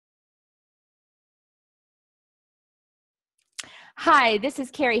Hi, this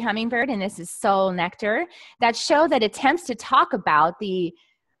is Carrie Hummingbird, and this is Soul Nectar, that show that attempts to talk about the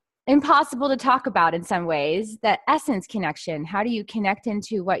impossible to talk about in some ways, that essence connection. How do you connect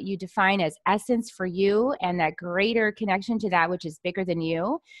into what you define as essence for you and that greater connection to that which is bigger than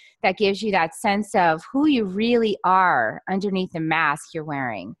you, that gives you that sense of who you really are underneath the mask you're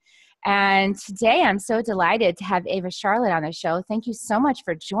wearing. And today I'm so delighted to have Eva Charlotte on the show. Thank you so much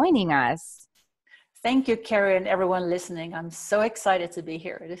for joining us. Thank you, Carrie, and everyone listening. I'm so excited to be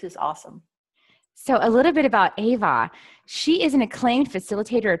here. This is awesome. So a little bit about Eva. She is an acclaimed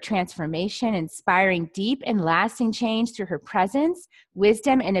facilitator of transformation, inspiring deep and lasting change through her presence,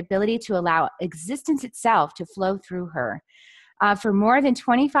 wisdom, and ability to allow existence itself to flow through her. For more than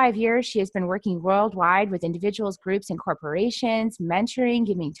 25 years, she has been working worldwide with individuals, groups, and corporations, mentoring,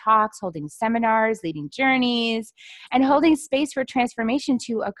 giving talks, holding seminars, leading journeys, and holding space for transformation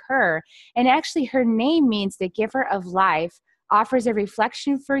to occur. And actually, her name means the giver of life, offers a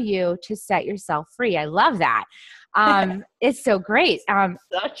reflection for you to set yourself free. I love that. It's so great.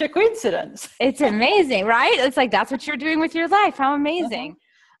 Such a coincidence. It's amazing, right? It's like, that's what you're doing with your life. How amazing.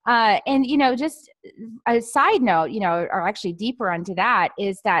 And, just a side note, or actually deeper onto that,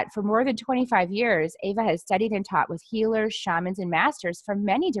 is that for more than 25 years, Eva has studied and taught with healers, shamans, and masters from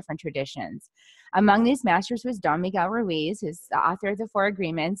many different traditions. Among these masters was Don Miguel Ruiz, who's the author of the Four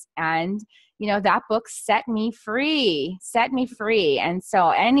Agreements. And, that book set me free. And so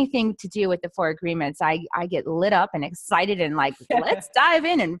anything to do with the Four Agreements, I get lit up and excited and like, let's dive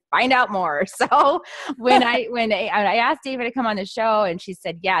in and find out more. So when I asked Eva to come on the show and she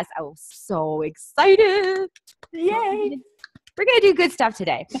said yes, I was so excited. Yay. We're going to do good stuff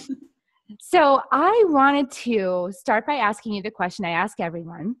today. So I wanted to start by asking you the question I ask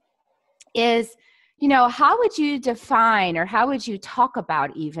everyone is, how would you define or how would you talk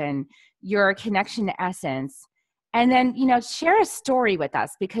about even your connection to essence? And then, share a story with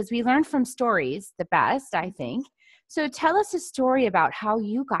us, because we learn from stories the best, I think. So tell us a story about how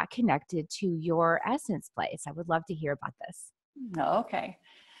you got connected to your essence place. I would love to hear about this. Okay.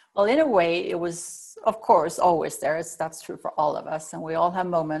 Well, in a way, it was, of course, always there. That's true for all of us. And we all have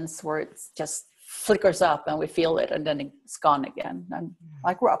moments where it just flickers up and we feel it and then it's gone again. And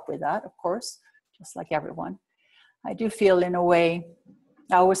I grew up with that, of course, just like everyone. I do feel, in a way,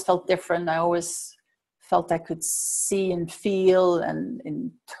 I always felt different. I always felt I could see and feel and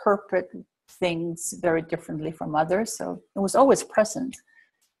interpret things very differently from others. So it was always present.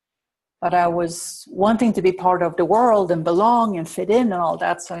 But I was wanting to be part of the world and belong and fit in and all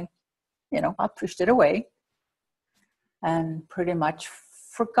that. So, I pushed it away and pretty much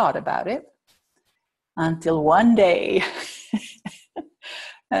forgot about it until one day.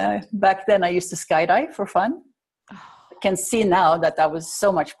 Back then I used to skydive for fun. I can see now that was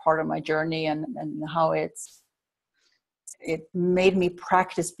so much part of my journey and how it made me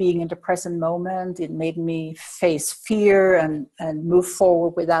practice being in the present moment. It made me face fear and move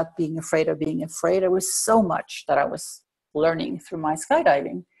forward without being afraid of being afraid. There was so much that I was learning through my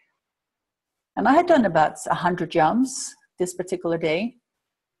skydiving. And I had done about 100 jumps this particular day.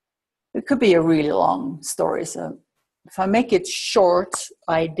 It could be a really long story. So if I make it short,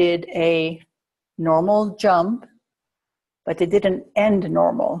 I did a normal jump, but it didn't end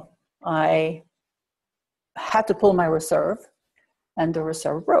normal. I had to pull my reserve, and the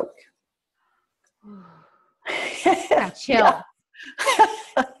reserve broke. Chill.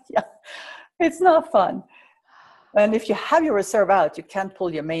 Yeah, it's not fun. And if you have your reserve out, you can't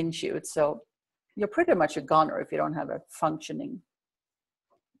pull your main chute. So you're pretty much a goner if you don't have a functioning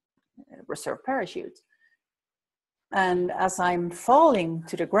reserve parachute. And as I'm falling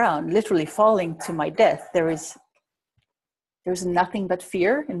to the ground, literally falling to my death, there's nothing but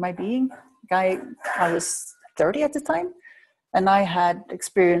fear in my being. I was 30 at the time, and I had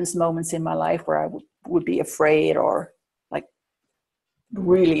experienced moments in my life where I would be afraid or like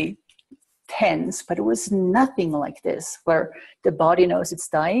really tense, but it was nothing like this, where the body knows it's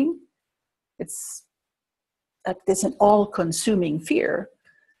dying. It's an all-consuming fear.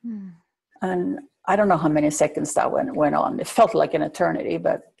 And I don't know how many seconds that went on. It felt like an eternity,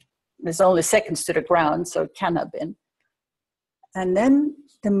 but there's only seconds to the ground, so it can have been. And then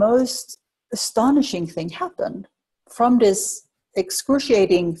the most astonishing thing happened. From this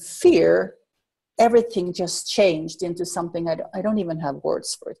excruciating fear, everything just changed into something I don't even have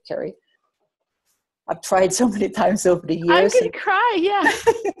words for it, Carrie. I've tried so many times over the years. I'm going to cry, yeah.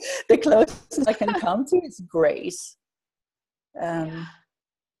 The closest I can come to is grace.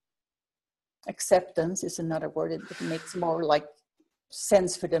 Acceptance is another word. It makes more like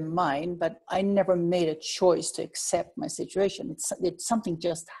sense for the mind, but I never made a choice to accept my situation. It's something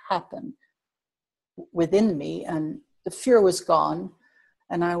just happened within me, and the fear was gone,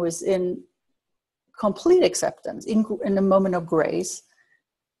 and I was in complete acceptance, in a moment of grace.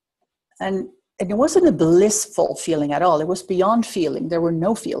 And it wasn't a blissful feeling at all. It was beyond feeling. There were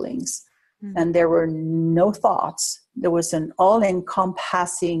no feelings, and there were no thoughts. There was an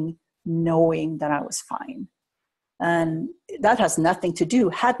all-encompassing knowing that I was fine. And that had nothing to do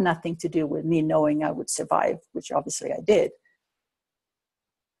with me knowing I would survive, which obviously I did.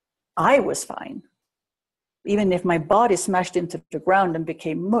 I was fine. Even if my body smashed into the ground and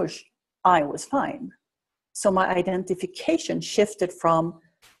became mush, I was fine. So my identification shifted from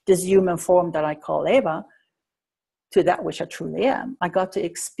this human form that I call Eva to that which I truly am. I got to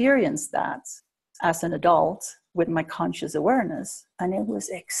experience that as an adult with my conscious awareness, and it was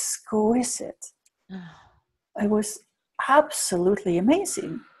exquisite. It was absolutely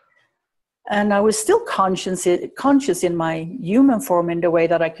amazing. And I was still conscious in my human form in the way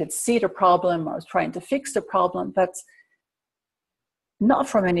that I could see the problem. I was trying to fix the problem, but not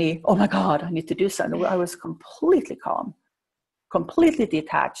from any, oh my God, I need to do something. I was completely calm, completely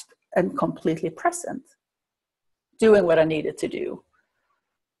detached, and completely present, doing what I needed to do.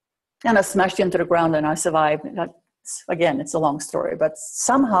 And I smashed into the ground and I survived. Again, it's a long story, but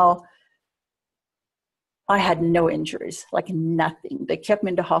somehow I had no injuries, like nothing. They kept me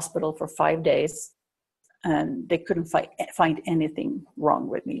in the hospital for 5 days, and they couldn't find anything wrong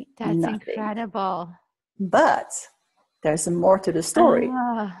with me. That's nothing. Incredible. But there's more to the story.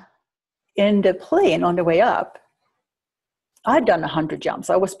 In the plane on the way up, I'd done 100 jumps.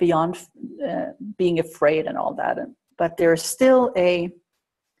 I was beyond being afraid and all that. But there's still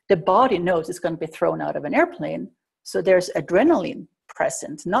the body knows it's going to be thrown out of an airplane. So there's adrenaline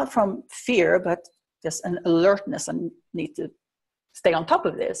present, not from fear, but just an alertness and need to stay on top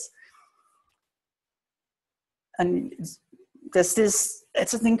of this. And there's this,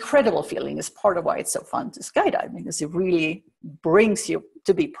 it's an incredible feeling. It's part of why it's so fun to skydive, because it really brings you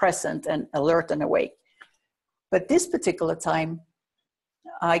to be present and alert and awake. But this particular time,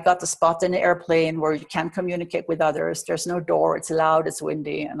 I got the spot in the airplane where you can't communicate with others. There's no door, it's loud, it's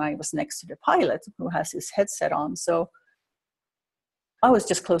windy, and I was next to the pilot who has his headset on. So I was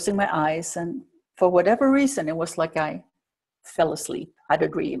just closing my eyes, and for whatever reason, it was like I fell asleep, had a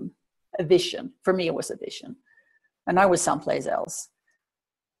dream, a vision. For me, it was a vision. And I was someplace else,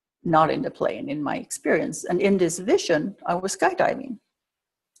 not in the plane, in my experience. And in this vision, I was skydiving.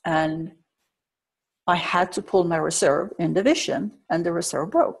 And I had to pull my reserve in the vision, and the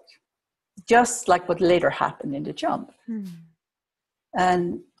reserve broke, just like what later happened in the jump.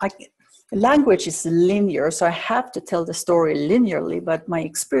 And language is linear, so I have to tell the story linearly, but my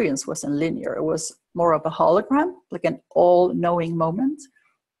experience wasn't linear. It was more of a hologram, like an all-knowing moment.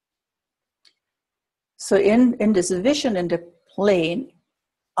 So in this vision in the plane,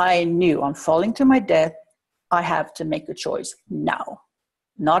 I knew I'm falling to my death. I have to make a choice now.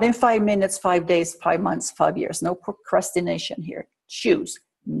 Not in 5 minutes, 5 days, 5 months, 5 years. No procrastination here. Choose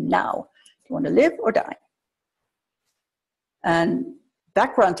now. Do you want to live or die? And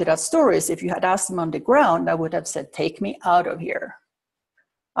background to that story is, if you had asked them on the ground, I would have said, take me out of here.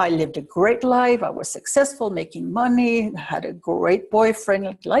 I lived a great life. I was successful, making money, had a great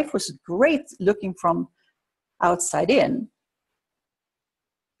boyfriend. Life was great looking from outside in.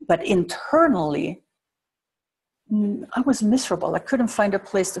 But internally, I was miserable. I couldn't find a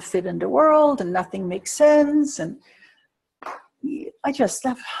place to fit in the world, and nothing makes sense. And I just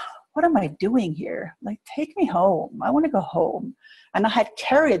left. What am I doing here? Like, take me home. I want to go home. And I had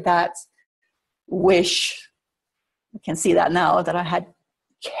carried that wish. I can see that now, that I had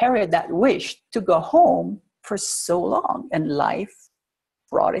carried that wish to go home for so long. And life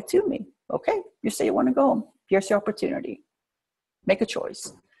brought it to me. Okay, you say you want to go home. Here's your opportunity. Make a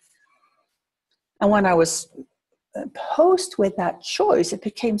choice. And when I was posed with that choice, it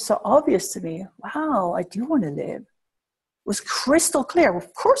became so obvious to me, wow, I do want to live. It was crystal clear.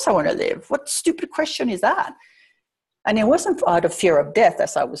 Of course I want to live. What stupid question is that? And it wasn't out of fear of death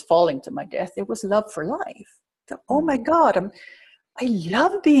as I was falling to my death. It was love for life. So, oh my God, I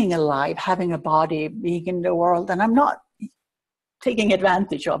love being alive, having a body, being in the world, and I'm not taking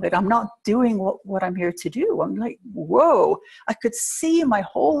advantage of it. I'm not doing what I'm here to do. I'm like, whoa. I could see my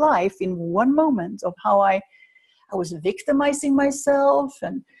whole life in one moment of how I was victimizing myself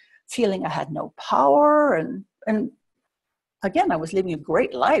and feeling I had no power. And again, I was living a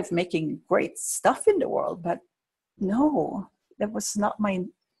great life, making great stuff in the world, but no, that was not my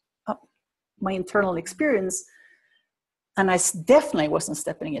internal experience. And I definitely wasn't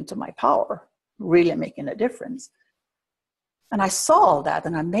stepping into my power, really making a difference. And I saw all that,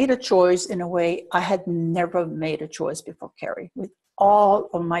 and I made a choice in a way I had never made a choice before, Carrie. With all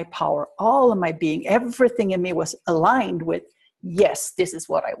of my power, all of my being, everything in me was aligned with, yes, this is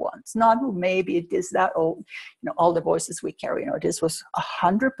what I want. It's not maybe it is that, all the voices we carry. This was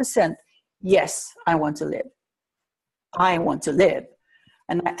 100%. Yes, I want to live. I want to live.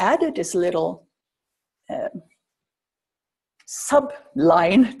 And I added this little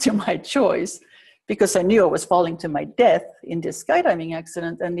sub-line to my choice, because I knew I was falling to my death in this skydiving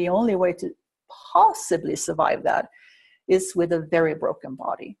accident, and the only way to possibly survive that is with a very broken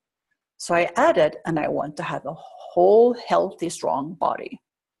body. So I added, and I want to have a whole, healthy, strong body.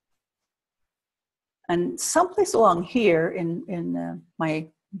 And someplace along here in my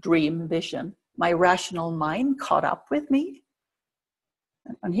dream vision, my rational mind caught up with me.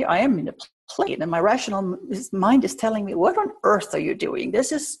 And here I am in a plane, and my rational mind is telling me, what on earth are you doing?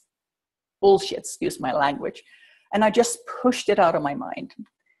 This is bullshit, excuse my language. And I just pushed it out of my mind.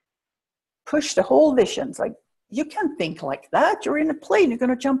 Pushed the whole vision. It's like, you can't think like that. You're in a plane. You're going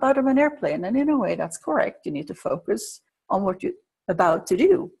to jump out of an airplane. And in a way, that's correct. You need to focus on what you're about to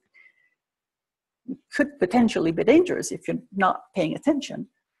do. It could potentially be dangerous if you're not paying attention.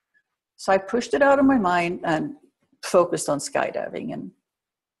 So I pushed it out of my mind and focused on skydiving. And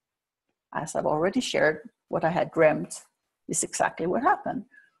as I've already shared, what I had dreamt is exactly what happened.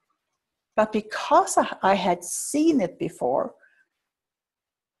 But because I had seen it before,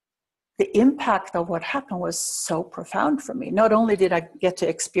 the impact of what happened was so profound for me. Not only did I get to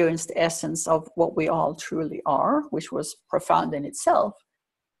experience the essence of what we all truly are, which was profound in itself,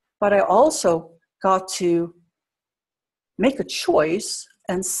 but I also got to make a choice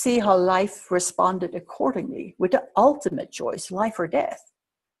and see how life responded accordingly with the ultimate choice, life or death.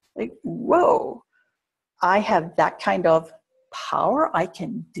 Like, whoa, I have that kind of power. I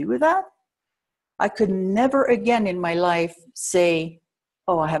can do that. I could never again in my life say,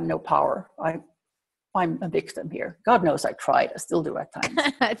 oh, I have no power. I'm a victim here. God knows I tried. I still do at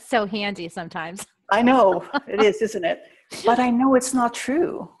times. It's so handy sometimes. I know it is, isn't it? But I know it's not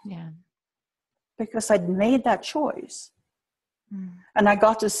true. Yeah. Because I'd made that choice. And I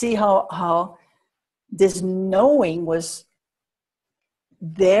got to see how this knowing was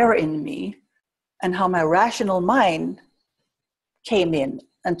there in me, and how my rational mind came in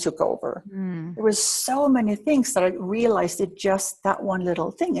and took over. There was so many things that I realized it just that one little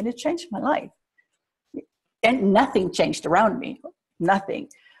thing, and it changed my life. And nothing changed around me, nothing.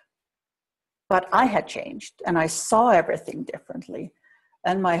 But I had changed, and I saw everything differently.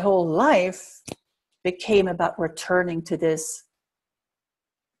 And my whole life became about returning to this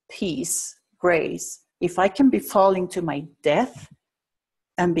peace, grace. If I can be falling to my death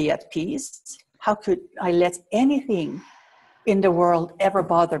and be at peace, how could I let anything in the world ever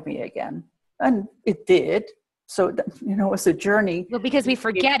bother me again? And it did. So, it was a journey. Well, because we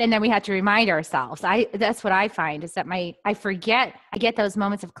forget, and then we have to remind ourselves. That's what I find, is that I forget. I get those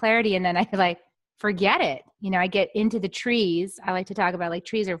moments of clarity, and then I forget it. I get into the trees. I like to talk about like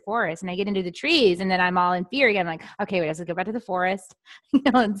trees or forests, and I get into the trees, and then I'm all in fear again. I'm like, okay, wait, let's go back to the forest,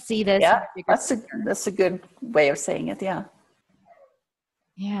 and see this. Yeah, that's a good way of saying it. Yeah.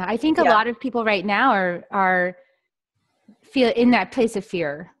 Yeah, I think a lot of people right now are feel in that place of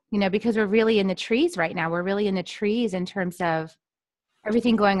fear, because we're really in the trees right now. We're really in the trees in terms of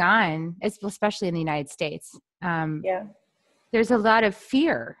everything going on, especially in the United States. There's a lot of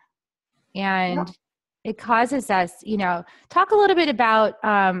fear, and it causes us, talk a little bit about,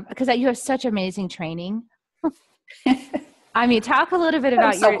 because you have such amazing training. I mean, talk a little bit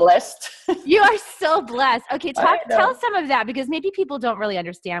about I'm so blessed. You are so blessed. Okay, tell some of that, because maybe people don't really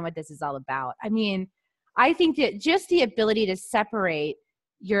understand what this is all about. I mean, I think that just the ability to separate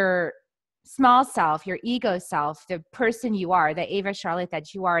your small self, your ego self, the person you are, the Eva Charlotte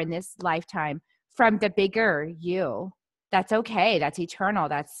that you are in this lifetime, from the bigger you, that's okay. That's eternal.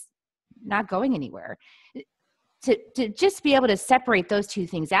 That's not going anywhere. To just be able to separate those two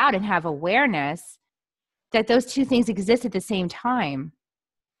things out and have awareness that those two things exist at the same time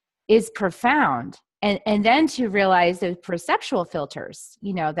is profound. And then to realize the perceptual filters,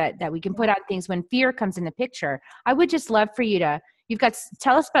 that we can put on things when fear comes in the picture. I would just love for you to,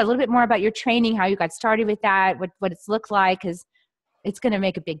 tell us a little bit more about your training, how you got started with that, what it's looked like, because it's going to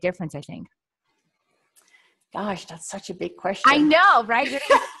make a big difference, I think. Gosh, that's such a big question. I know, right? Where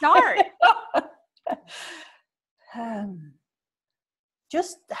do you start?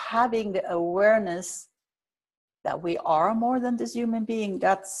 Just having the awareness that we are more than this human being,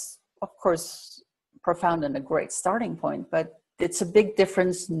 that's, of course, profound and a great starting point, but it's a big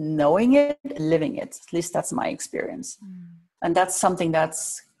difference knowing it and living it. At least that's my experience. And that's something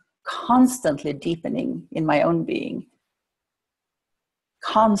that's constantly deepening in my own being.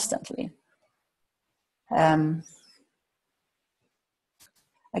 constantly. I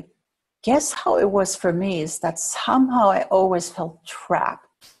guess how it was for me is that somehow I always felt trapped.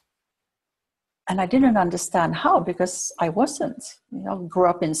 And I didn't understand how, because I wasn't. Grew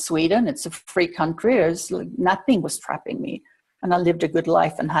up in Sweden. It's a free country. Nothing was trapping me. And I lived a good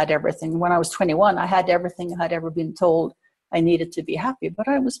life and had everything. When I was 21, I had everything I had ever been told I needed to be happy, but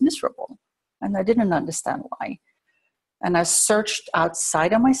I was miserable. And I didn't understand why. And I searched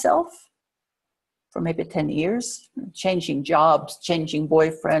outside of myself for maybe 10 years, changing jobs, changing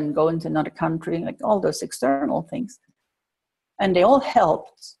boyfriend, going to another country, like all those external things. And they all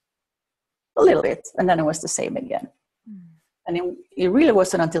helped a little bit, and then it was the same again. And it really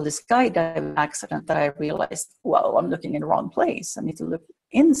wasn't until the skydiving accident that I realized, well, I'm looking in the wrong place. I need to look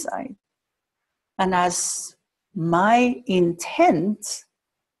inside. And as my intent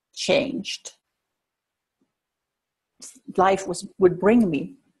changed, life would bring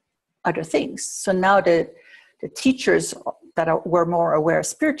me other things. So now the teachers that were more aware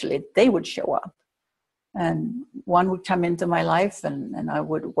spiritually, they would show up. And one would come into my life, and I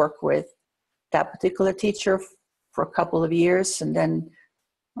would work with that particular teacher for a couple of years. And then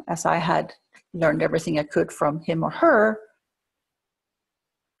as I had learned everything I could from him or her,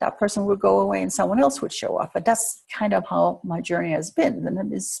 that person would go away and someone else would show up. But that's kind of how my journey has been.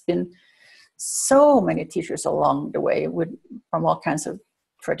 And it's been so many teachers along the way from all kinds of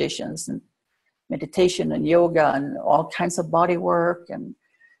traditions and meditation and yoga and all kinds of body work, and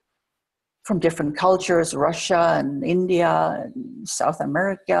from different cultures, Russia and India and South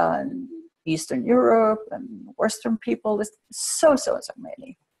America and Eastern Europe and Western people. It's so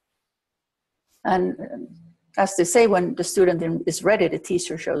many. And as they say, when the student is ready, the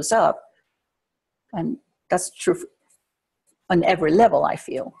teacher shows up. And that's true on every level, I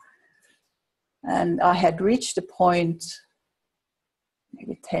feel. And I had reached a point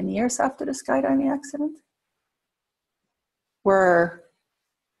maybe 10 years after the skydiving accident where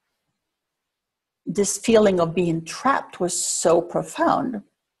this feeling of being trapped was so profound.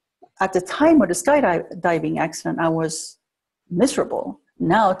 At the time of the skydiving accident, I was miserable.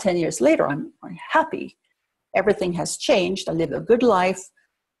 Now, 10 years later, I'm happy. Everything has changed. I live a good life,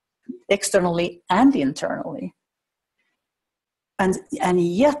 externally and internally. And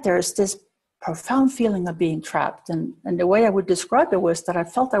yet there's this profound feeling of being trapped. And the way I would describe it was that I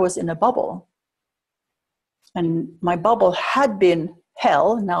felt I was in a bubble. And my bubble had been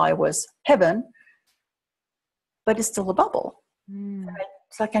hell. Now I was heaven. But it's still a bubble.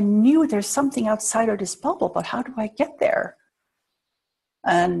 It's like I knew there's something outside of this bubble, but how do I get there?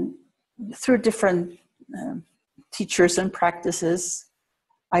 And through different teachers and practices,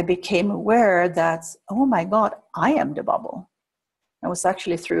 I became aware that, oh my God, I am the bubble. It was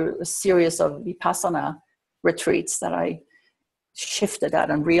actually through a series of Vipassana retreats that I shifted that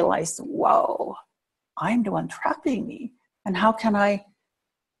and realized, whoa, I'm the one trapping me. And how can I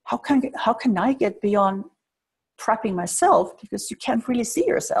get beyond trapping myself, because you can't really see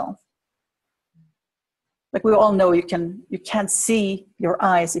yourself. Like we all know, you can't see your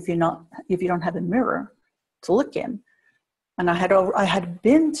eyes if you don't have a mirror to look in. And I had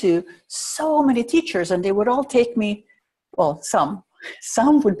been to so many teachers, and they would all take me. Well, some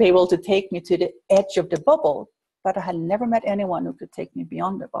would be able to take me to the edge of the bubble, but I had never met anyone who could take me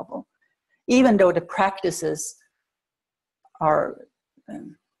beyond the bubble, even though the practices are.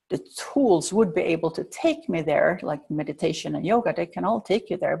 The tools would be able to take me there, like meditation and yoga, they can all take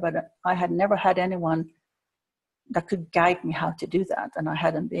you there, but I had never had anyone that could guide me how to do that, and I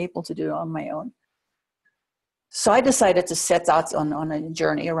hadn't been able to do it on my own. So I decided to set out on a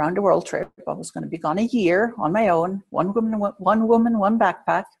journey around the world trip. I was going to be gone a year on my own, one woman, one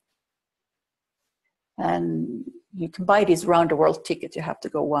backpack. And you can buy these round the world tickets, you have to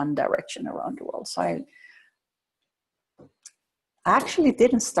go one direction around the world. So I actually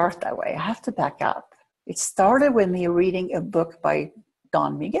didn't start that way. I have to back up. It started with me reading a book by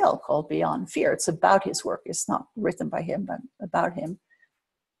Don Miguel called Beyond Fear. It's about his work. It's not written by him, but about him.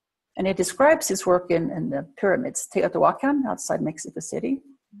 And it describes his work in the pyramids, Teotihuacan, outside Mexico City.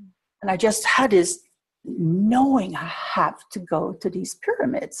 And I just had this knowing I have to go to these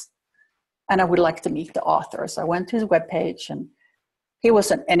pyramids. And I would like to meet the author. So I went to his webpage, and he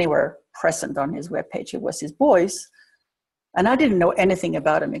wasn't anywhere present on his webpage. It was his voice. And I didn't know anything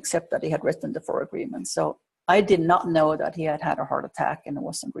about him except that he had written the 4 agreements. So I did not know that he had had a heart attack and it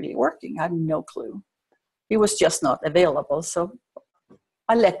wasn't really working. I had no clue. He was just not available. So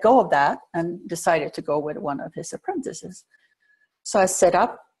I let go of that and decided to go with one of his apprentices. So I set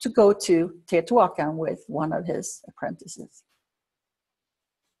up to go to Teotihuacan with one of his apprentices.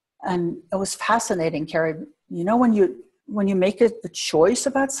 And it was fascinating, Carrie. You know, when you when you make a choice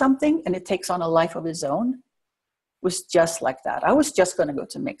about something and it takes on a life of its own, was just like that. I was just going to go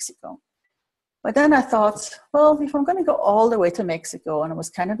to Mexico. But then I thought, well, if I'm going to go all the way to Mexico and it was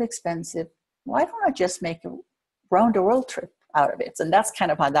kind of expensive, why don't I just make a round the world trip out of it? And that's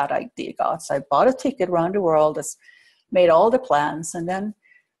kind of how that idea got. So I bought a ticket around the world, made all the plans, and then,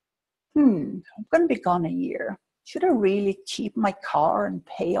 I'm going to be gone a year. Should I really keep my car and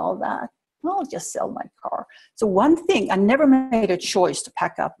pay all that? Well, I'll just sell my car. So one thing, I never made a choice to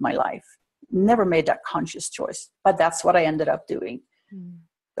pack up my life. Never made that conscious choice. But that's what I ended up doing.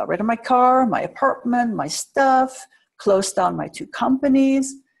 Got rid of my car, my apartment, my stuff, closed down my 2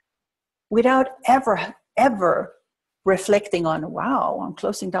 companies without ever reflecting on, wow, I'm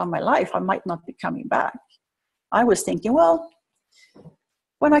closing down my life. I might not be coming back. I was thinking, well,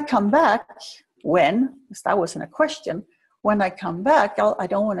 when I come back, because that wasn't a question, when I come back, I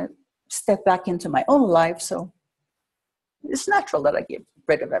don't want to step back into my own life. So it's natural that I get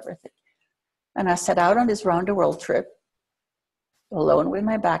rid of everything. And I set out on this round the world trip alone with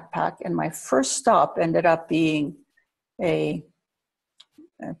my backpack. And my first stop ended up being a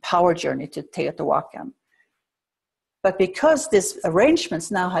power journey to Teotihuacan. But because these arrangements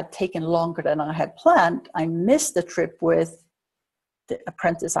now had taken longer than I had planned, I missed the trip with the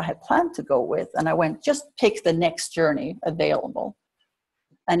apprentice I had planned to go with. And I went, just pick the next journey available.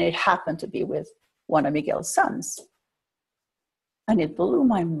 And it happened to be with one of Miguel's sons. And it blew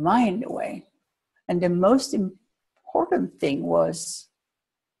my mind away. And the most important thing was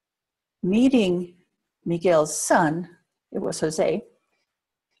meeting Miguel's son, it was Jose,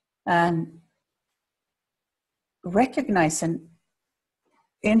 and recognizing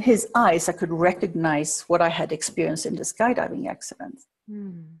in his eyes, I could recognize what I had experienced in the skydiving accident.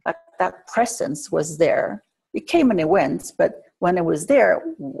 That presence was there. It came and it went, but when it was there,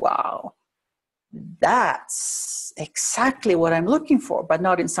 wow, that's exactly what I'm looking for, but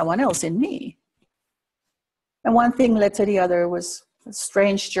not in someone else, in me. And one thing led to the other. Was a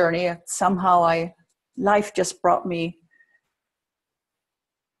strange journey. Somehow life just brought me,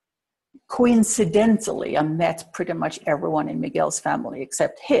 coincidentally, I met pretty much everyone in Miguel's family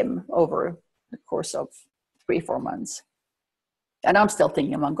except him over the course of 3-4 months. And I'm still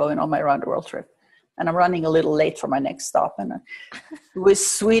thinking I'm going on my round the world trip. And I'm running a little late for my next stop. And with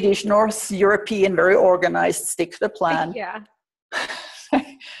Swedish, North European, very organized, stick to the plan. Yeah.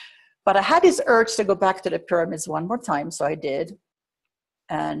 But I had this urge to go back to the pyramids one more time, so I did.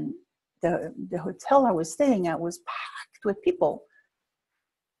 And the hotel I was staying at was packed with people.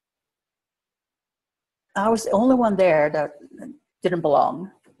 I was the only one there that didn't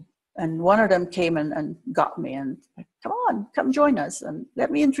belong. And one of them came and got me and, come on, come join us. And let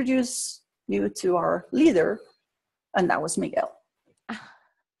me introduce you to our leader. And that was Miguel.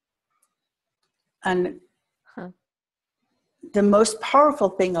 And the most powerful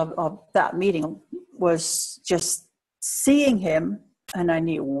thing of that meeting was just seeing him. And I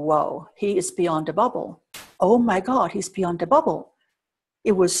knew, whoa, he is beyond the bubble. Oh my God, he's beyond the bubble.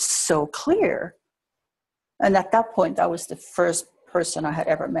 It was so clear. And at that point, I was the first person I had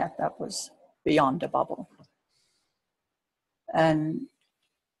ever met that was beyond the bubble. And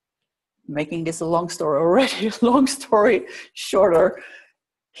making this a long story already, long story shorter,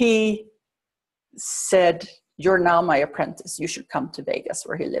 he said, "You're now my apprentice. You should come to Vegas,"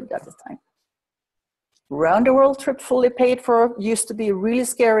 where he lived at the time. Round the world trip, fully paid for, used to be a really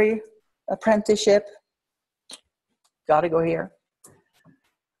scary apprenticeship. Got to go here.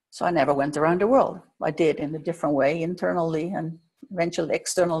 So I never went around the world. I did in a different way, internally and eventually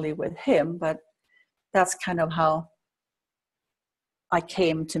externally with him. But that's kind of how I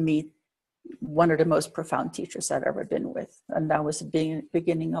came to meet one of the most profound teachers I've ever been with. And that was the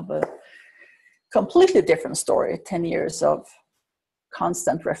beginning of a completely different story, 10 years of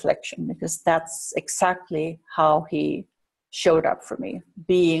constant reflection, because that's exactly how he showed up for me,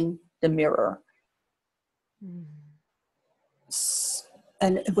 being the mirror.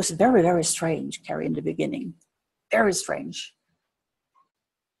 And it was very, very strange, Carrie, in the beginning. Very strange.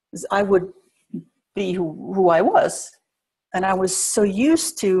 Because I would be who I was. And I was so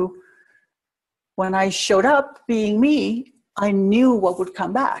used to, when I showed up being me, I knew what would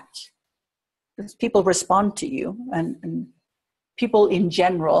come back. Because people respond to you. And people in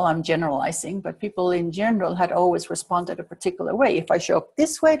general, I'm generalizing, but people in general had always responded a particular way. If I show up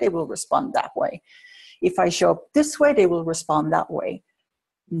this way, they will respond that way. If I show up this way, they will respond that way.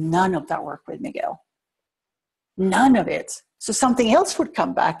 None of that worked with Miguel. None of it. So something else would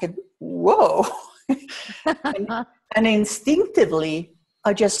come back and whoa. and instinctively,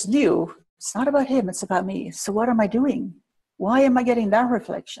 I just knew it's not about him, it's about me. So what am I doing? Why am I getting that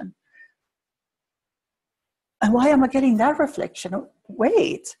reflection? And why am I getting that reflection?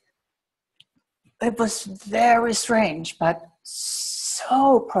 Wait. It was very strange, but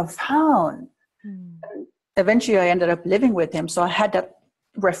so profound. Eventually, I ended up living with him. So I had that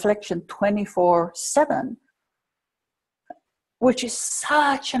reflection 24/7, which is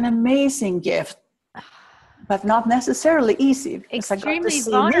such an amazing gift, but not necessarily easy. Extremely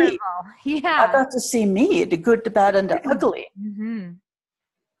vulnerable. Yeah. I got to see me, the good, the bad, and the ugly,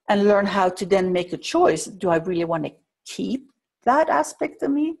 and learn how to then make a choice. Do I really want to keep that aspect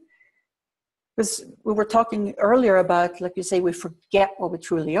of me? Because we were talking earlier about, like you say, we forget what we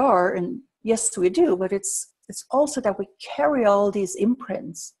truly are. And yes, we do, but it's also that we carry all these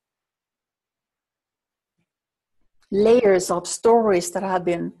imprints, layers of stories that have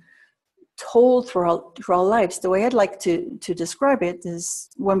been told through our lives. The way I'd like to describe it is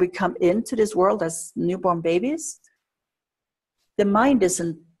when we come into this world as newborn babies, the mind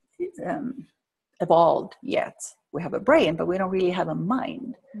isn't evolved yet. We have a brain, but we don't really have a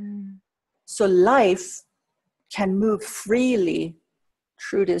mind. So life can move freely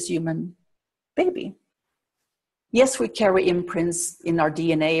through this human baby. Yes, we carry imprints in our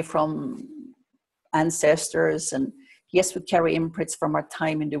DNA from ancestors, and yes, we carry imprints from our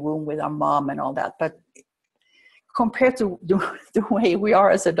time in the womb with our mom and all that. But compared to the way we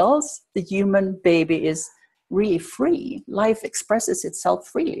are as adults, the human baby is really free. Life expresses itself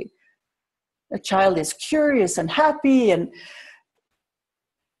freely. A child is curious and happy and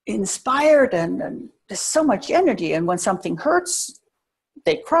inspired, and there's so much energy. And when something hurts,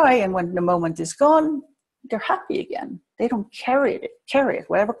 they cry. And when the moment is gone, they're happy again. They don't carry it.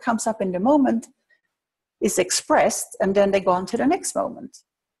 Whatever comes up in the moment is expressed, and then they go on to the next moment.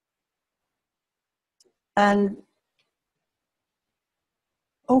 And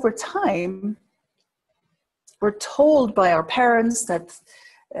over time, we're told by our parents that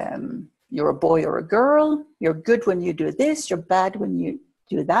you're a boy or a girl, you're good when you do this, you're bad when you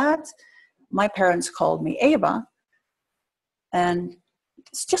do that. My parents called me Eva, and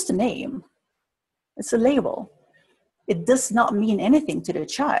it's just a name. It's a label. It does not mean anything to the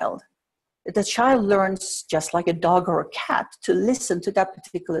child. The child learns, just like a dog or a cat, to listen to that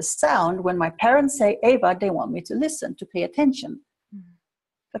particular sound. When my parents say Eva, they want me to listen, to pay attention.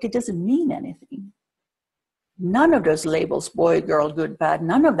 But it doesn't mean anything. None of those labels, boy, girl, good, bad,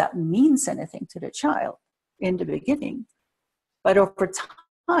 none of that means anything to the child in the beginning. But over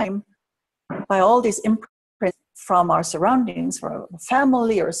time, by all these imprints from our surroundings, from our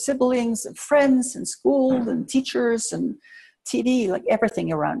family or siblings and friends and school and teachers and TV, like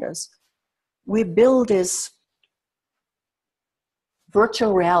everything around us, we build this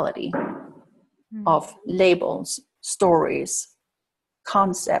virtual reality of labels, stories,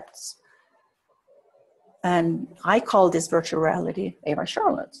 concepts. And I call this virtual reality Eva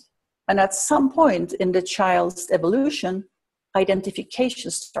Charlotte. And at some point in the child's evolution, identification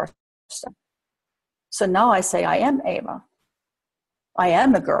starts. So now I say, I am Eva. I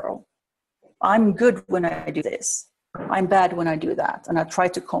am a girl. I'm good when I do this. I'm bad when I do that. And I try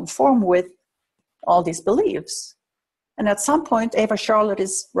to conform with all these beliefs. And at some point, Eva Charlotte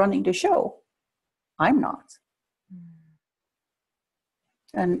is running the show. I'm not.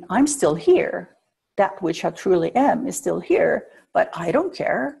 And I'm still here. That which I truly am is still here, but I don't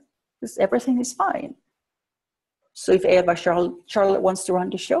care because everything is fine. So if Eva Charlotte wants to run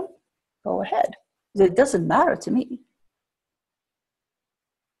the show, go ahead. It doesn't matter to me.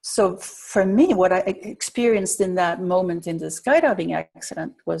 So for me, what I experienced in that moment in the skydiving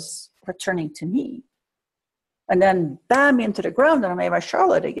accident was returning to me. And then bam, into the ground, and I'm Eva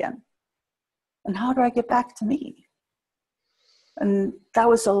Charlotte again. And how do I get back to me? And that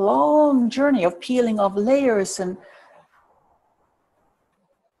was a long journey of peeling off layers, and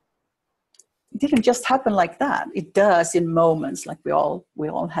it didn't just happen like that. It does in moments, like we all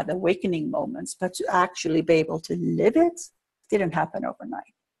have awakening moments, but to actually be able to live it didn't happen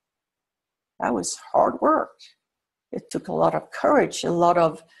overnight. That was hard work. It took a lot of courage, a lot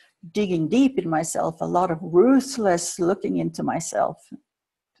of digging deep in myself, a lot of ruthless looking into myself,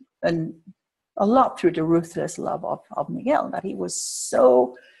 and a lot through the ruthless love of Miguel, that he was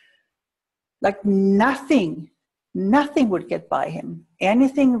so, like nothing would get by him.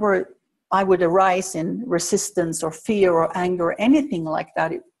 Anything where I would arise in resistance or fear or anger or anything like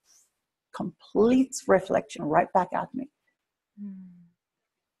that, it completes reflection right back at me.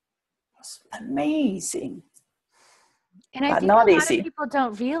 It's amazing. And I think a lot of people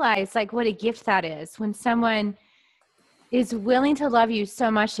don't realize like what a gift that is when someone is willing to love you so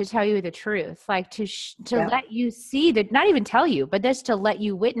much to tell you the truth, like to let you see that, not even tell you, but just to let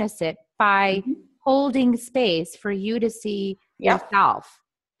you witness it by holding space for you to see yourself.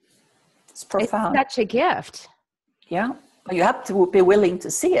 It's profound. It's such a gift. Yeah. You have to be willing to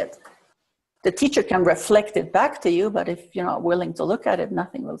see it. The teacher can reflect it back to you, but if you're not willing to look at it,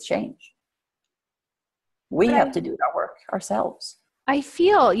 nothing will change. We have to do that work ourselves. I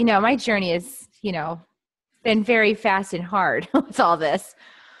feel, my journey is, been very fast and hard with all this.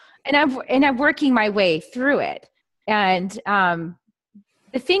 And I'm working my way through it. And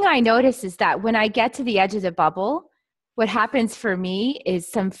the thing I notice is that when I get to the edge of the bubble, what happens for me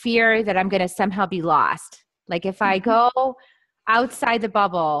is some fear that I'm going to somehow be lost. Like if I go outside the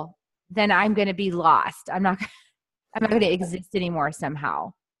bubble, then I'm going to be lost. I'm not going to exist anymore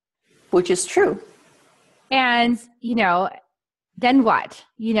somehow. Which is true. And, then what?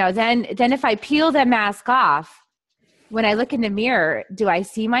 Then if I peel the mask off, when I look in the mirror, do I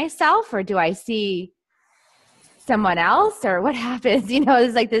see myself or do I see someone else or what happens?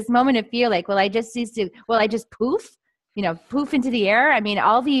 It's like this moment of fear, like, will I just poof, poof into the air? I mean,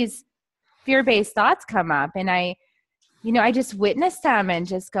 all these fear-based thoughts come up and I just witness them and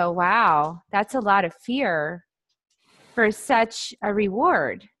just go, wow, that's a lot of fear for such a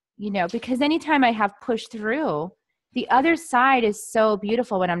reward, because anytime I have pushed through, the other side is so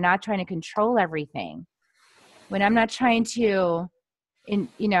beautiful when I'm not trying to control everything. When I'm not trying to,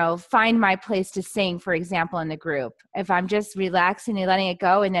 find my place to sing, for example, in the group. If I'm just relaxing and letting it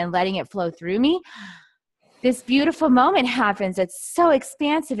go and then letting it flow through me, this beautiful moment happens. It's so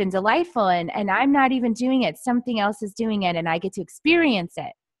expansive and delightful. And I'm not even doing it. Something else is doing it and I get to experience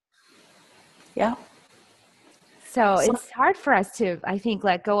it. Yeah. So it's hard for us to, I think,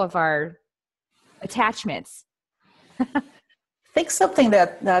 let go of our attachments. I think something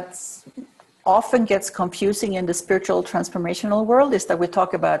that's often gets confusing in the spiritual transformational world is that we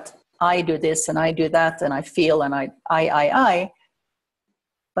talk about I do this and I do that and I feel and I.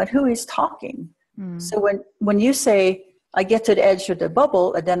 But who is talking? So when you say I get to the edge of the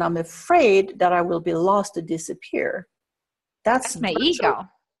bubble and then I'm afraid that I will be lost or disappear, that's my ego.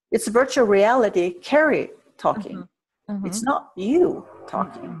 It's virtual reality Carrie talking. It's not you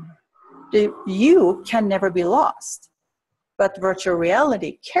talking. You can never be lost. But virtual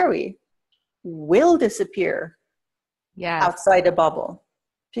reality Carrie will disappear outside the bubble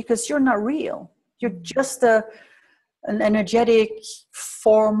because you're not real. You're just an energetic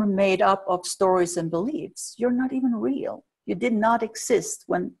form made up of stories and beliefs. You're not even real. You did not exist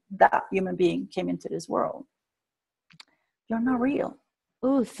when that human being came into this world. You're not real.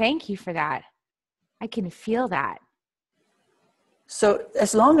 Oh, thank you for that. I can feel that. So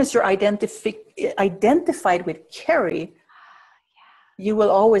as long as you're identified with Carrie, you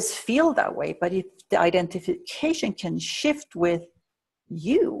will always feel that way. But if the identification can shift with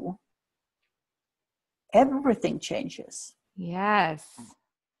you, everything changes. Yes.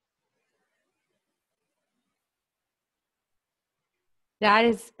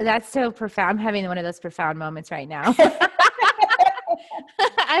 That's so profound. I'm having one of those profound moments right now.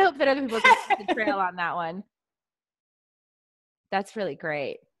 I hope that other people can see the trail on that one. That's really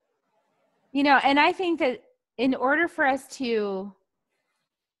great. And I think that in order for us to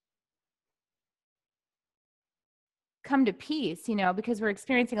come to peace, because we're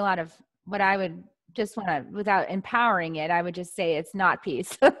experiencing a lot of what I would just want to, without empowering it, I would just say it's not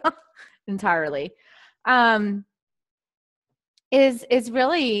peace entirely, is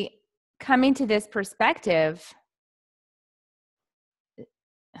really coming to this perspective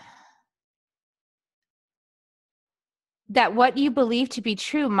that what you believe to be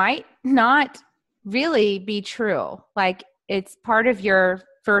true might not really be true. Like it's part of your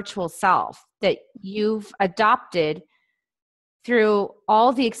virtual self that you've adopted through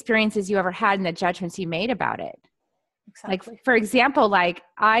all the experiences you ever had and the judgments you made about it. Exactly. Like, for example, like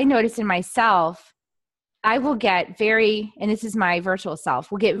I notice in myself, I will get and this is my virtual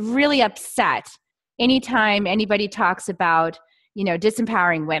self, will get really upset anytime anybody talks about,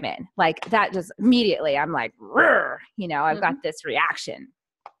 disempowering women. Like that just immediately, I'm like, I've got this reaction.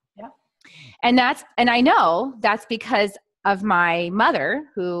 Yeah. And I know that's because of my mother,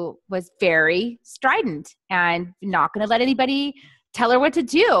 who was very strident and not going to let anybody tell her what to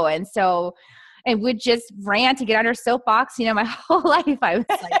do. And so, and would just rant and get on her soapbox, my whole life. I was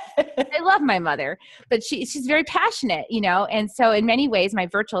like, I love my mother, but she's very passionate, and so in many ways, my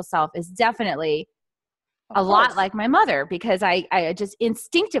virtual self is definitely a lot like my mother because I just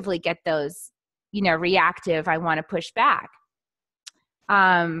instinctively get those, reactive, I want to push back.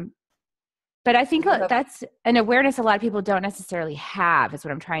 But I think that's an awareness a lot of people don't necessarily have, is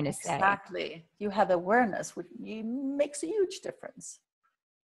what I'm trying to say. Exactly. You have awareness, which makes a huge difference.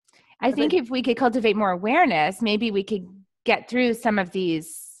 I think if we could cultivate more awareness, maybe we could get through some of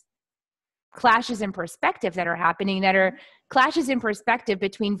these clashes in perspective that are happening, that are clashes in perspective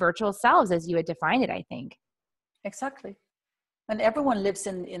between virtual selves, as you had defined it, I think. Exactly. And everyone lives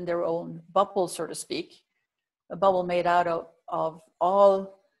in their own bubble, so to speak, a bubble made out of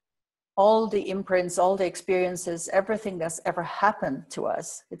all the imprints, all the experiences, everything that's ever happened to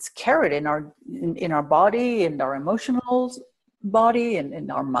us. It's carried in our body, in our emotional body, and in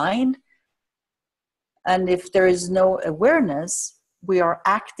our mind. And if there is no awareness, we are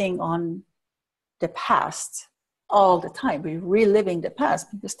acting on the past all the time. We're reliving the past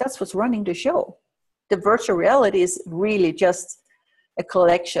because that's what's running the show. The virtual reality is really just a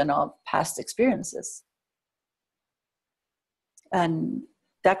collection of past experiences. And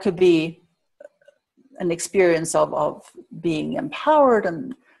that could be an experience of being empowered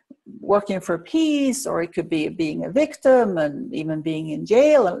and working for peace, or it could be being a victim and even being in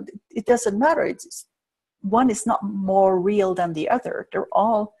jail. It doesn't matter. It's one is not more real than the other. They're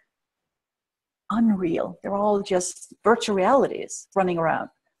all unreal. They're all just virtual realities running around.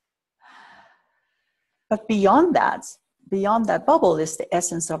 But beyond that bubble is the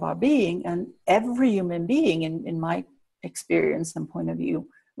essence of our being. And every human being, in my experience and point of view,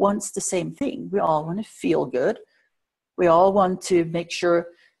 wants the same thing. We all want to feel good. We all want to make sure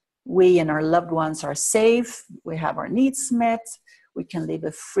we and our loved ones are safe. We have our needs met. We can live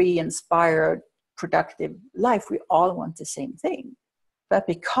a free, inspired, productive life. We all want the same thing. But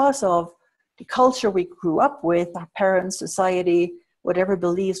because of the culture we grew up with, our parents, society, whatever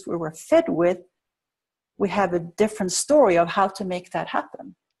beliefs we were fed with, we have a different story of how to make that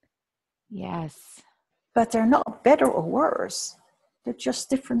happen. Yes. But they're not better or worse. They're just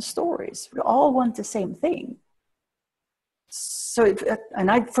different stories. We all want the same thing. So,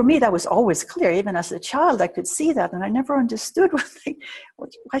 for me, that was always clear. Even as a child, I could see that, and I never understood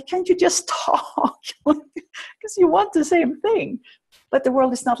why can't you just talk? Because you want the same thing. But the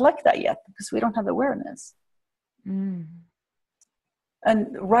world is not like that yet, because we don't have awareness. Mm. And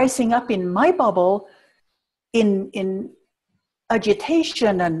rising up in my bubble, in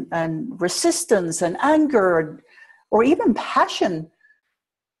agitation and resistance and anger, or even passion,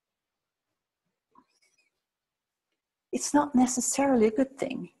 it's not necessarily a good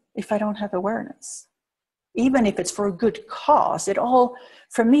thing if I don't have awareness. Even if it's for a good cause,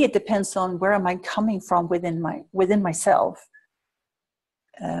 for me, it depends on where am I coming from within myself.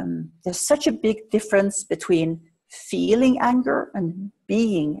 There's such a big difference between feeling anger and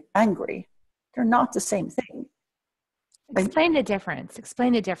being angry. They're not the same thing. Explain the difference.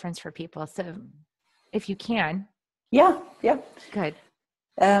 Explain the difference for people. So if you can. Yeah. Good.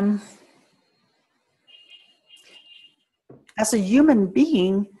 As a human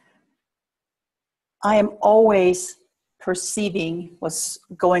being, I am always perceiving what's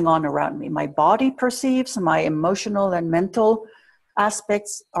going on around me. My body perceives, my emotional and mental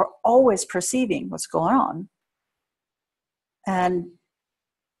aspects are always perceiving what's going on. And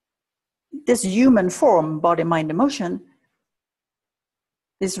this human form, body, mind, emotion,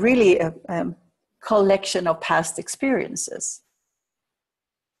 is really a collection of past experiences.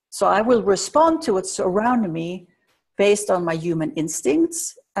 So I will respond to what's around me based on my human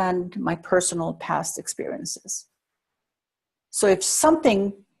instincts and my personal past experiences. So if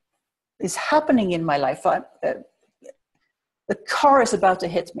something is happening in my life, the car is about to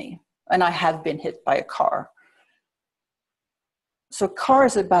hit me, and I have been hit by a car. So a car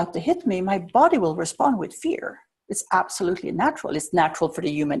is about to hit me, my body will respond with fear. It's absolutely natural. It's natural for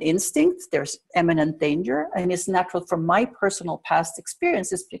the human instinct. There's imminent danger, and it's natural from my personal past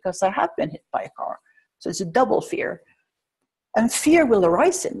experiences because I have been hit by a car. So it's a double fear. And fear will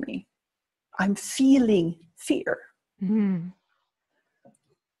arise in me. I'm feeling fear. Mm-hmm.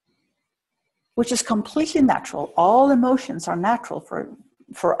 Which is completely natural. All emotions are natural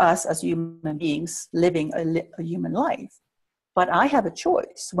for us as human beings living a human life. But I have a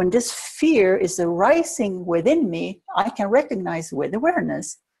choice. When this fear is arising within me, I can recognize with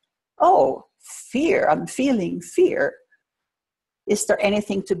awareness, oh, fear, I'm feeling fear. Is there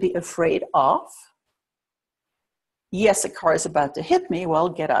anything to be afraid of? Yes, a car is about to hit me. Well,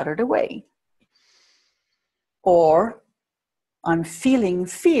 get out of the way. Or I'm feeling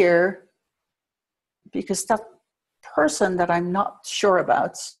fear because that person that I'm not sure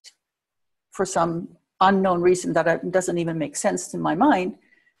about, for some unknown reason that doesn't even make sense to my mind,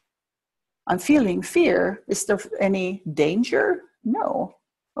 I'm feeling fear. Is there any danger? No.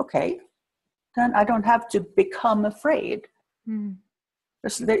 Okay. Then I don't have to become afraid. Mm.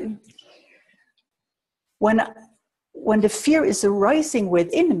 When the fear is arising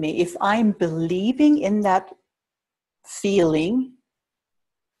within me, if I'm believing in that feeling,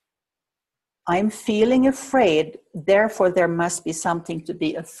 I'm feeling afraid, therefore there must be something to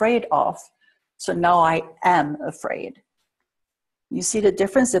be afraid of. So now I am afraid. You see the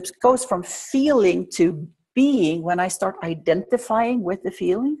difference? It goes from feeling to being, when I start identifying with the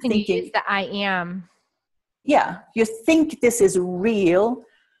feeling, and thinking, you use the I am. yeah, you think this is real,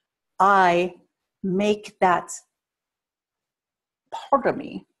 I make that part of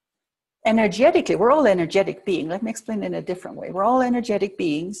me. Energetically, we're all energetic beings. Let me explain in a different way. We're all energetic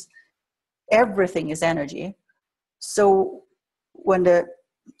beings. Everything is energy. So when the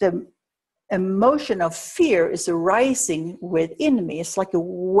emotion of fear is arising within me, it's like a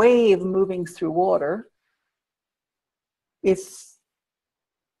wave moving through water. If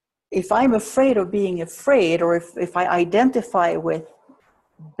I'm afraid of being afraid, or if I identify with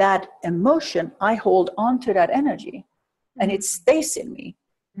that emotion, I hold on to that energy and it stays in me.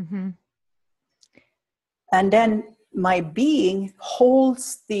 Mm-hmm. And then my being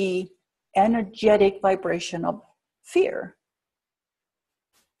holds the energetic vibration of fear.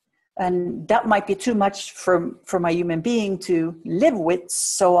 And that might be too much for my human being to live with,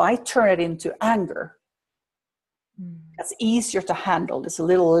 so I turn it into anger. That's easier to handle. It's a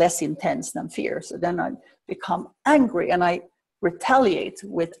little less intense than fear. So then I become angry and I retaliate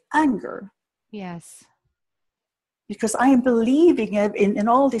with anger. Yes. Because I am believing in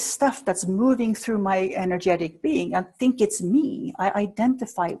all this stuff that's moving through my energetic being. I think it's me. I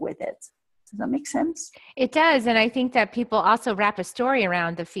identify with it. Does that make sense? It does. And I think that people also wrap a story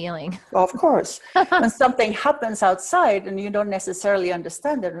around the feeling. Of course. When something happens outside and you don't necessarily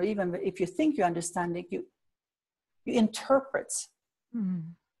understand it, or even if you think you understand it, you interpret,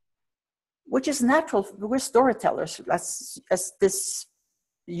 which is natural. We're storytellers. As this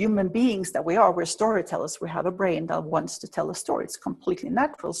human beings that we are, we're storytellers. We have a brain that wants to tell a story. It's completely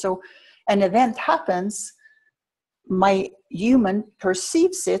natural. So an event happens, my human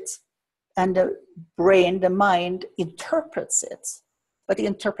perceives it, and the brain, the mind, interprets it. But the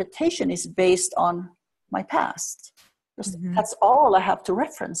interpretation is based on my past. That's all I have to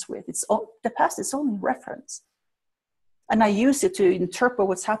reference with. The past is only reference. And I use it to interpret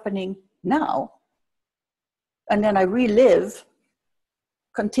what's happening now. And then I relive,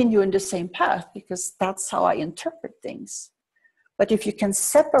 continue in the same path, because that's how I interpret things. But if you can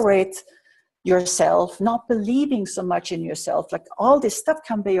separate yourself, not believing so much in yourself, like all this stuff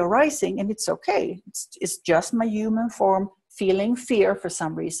can be arising and it's okay. It's just my human form feeling fear for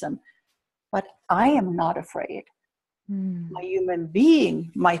some reason. But I am not afraid. My human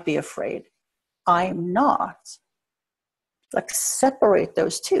being might be afraid. I'm not. Like, separate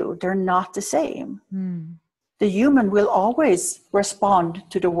those two. They're not the same. The human will always respond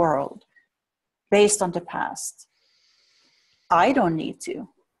to the world based on the past. I don't need to.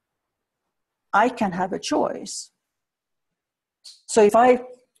 I can have a choice. So if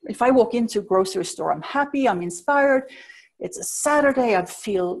I walk into a grocery store, I'm happy, I'm inspired. It's a Saturday, I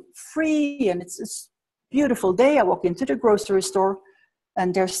feel free, and it's a beautiful day. I walk into the grocery store,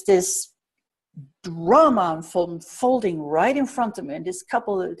 and there's this drama unfolding right in front of me. And this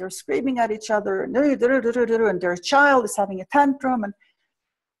couple, they're screaming at each other, and their child is having a tantrum, and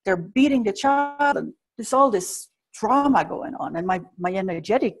they're beating the child, and there's all this drama going on. And my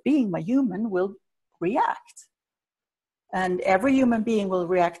energetic being, my human, will react. And every human being will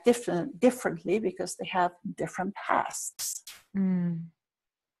react differently because they have different pasts.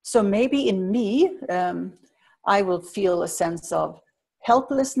 So maybe in me, I will feel a sense of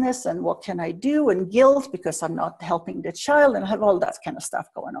helplessness and what can I do, and guilt because I'm not helping the child, and I have all that kind of stuff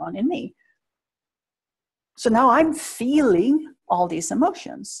going on in me. So now I'm feeling all these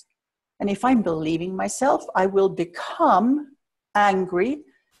emotions. And if I'm believing myself, I will become angry,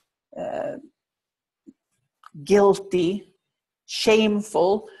 guilty,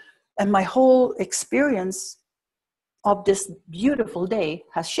 shameful, and my whole experience of this beautiful day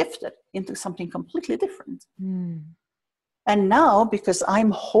has shifted into something completely different. And now, because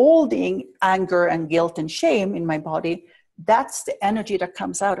I'm holding anger and guilt and shame in my body, that's the energy that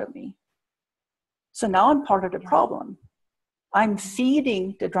comes out of me. So now I'm part of the problem. I'm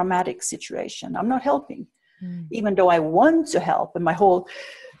feeding the dramatic situation. I'm not helping. Even though I want to help, and my whole,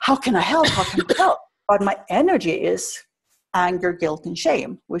 how can I help? How can I help? But my energy is anger, guilt, and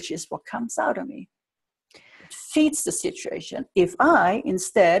shame, which is what comes out of me. It feeds the situation. If I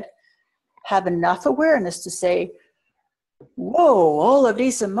instead have enough awareness to say, whoa, all of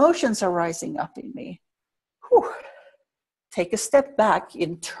these emotions are rising up in me. Whew. Take a step back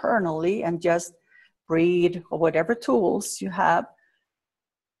internally and just breathe, or whatever tools you have,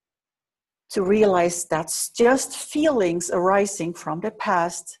 to realize that's just feelings arising from the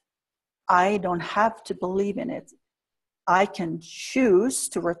past. I don't have to believe in it. I can choose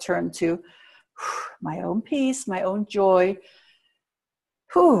to return to my own peace, my own joy.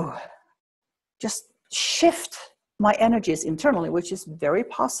 Just shift my energies internally, which is very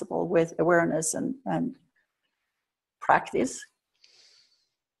possible with awareness and practice,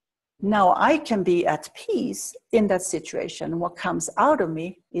 now I can be at peace in that situation. What comes out of me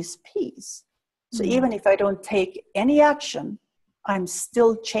is peace. So even if I don't take any action, I'm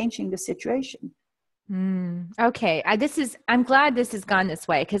still changing the situation. Okay. I'm glad this has gone this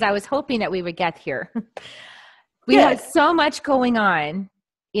way, because I was hoping that we would get here. We have so much going on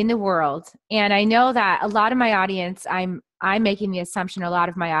in the world. And I know that a lot of my audience, I'm making the assumption a lot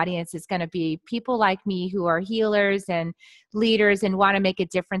of my audience is going to be people like me who are healers and leaders and want to make a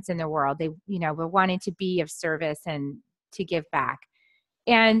difference in the world. They, we're wanting to be of service and to give back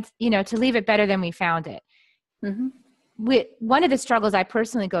and, to leave it better than we found it. One of the struggles I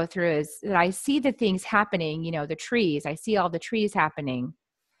personally go through is that I see the things happening, the trees, I see all the trees happening,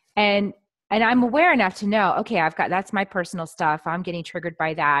 and I'm aware enough to know, okay, that's my personal stuff. I'm getting triggered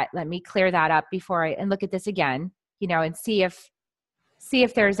by that. Let me clear that up and look at this again, and see if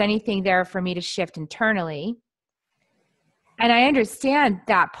there's anything there for me to shift internally. And I understand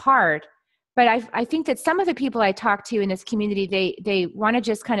that part, but I think that some of the people I talk to in this community, they want to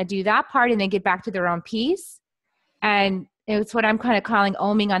just kind of do that part and then get back to their own peace. And it's what I'm kind of calling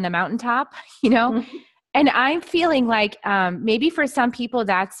oming on the mountaintop, And I'm feeling like maybe for some people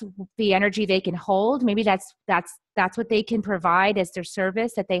that's the energy they can hold. Maybe that's what they can provide as their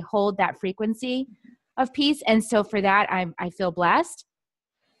service, that they hold that frequency of peace. And so for that, I feel blessed.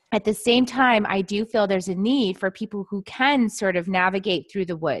 At the same time, I do feel there's a need for people who can sort of navigate through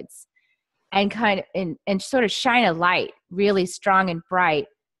the woods and kind of and sort of shine a light really strong and bright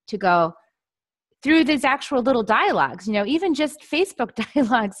to go through these actual little dialogues, even just Facebook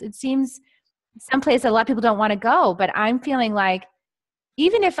dialogues. It seems someplace a lot of people don't want to go, but I'm feeling like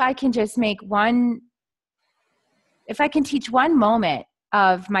even if I can just if I can teach one moment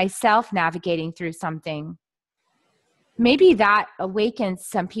of myself navigating through something, maybe that awakens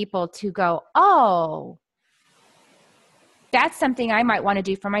some people to go, oh, that's something I might want to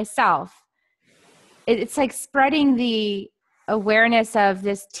do for myself. It's like spreading the awareness of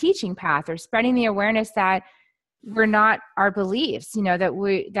this teaching path, or spreading the awareness that we're not our beliefs,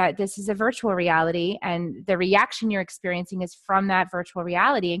 that this is a virtual reality and the reaction you're experiencing is from that virtual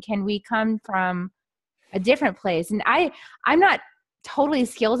reality. And can we come from a different place? And I'm not totally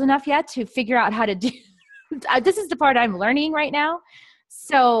skilled enough yet to figure out how to do this is the part I'm learning right now.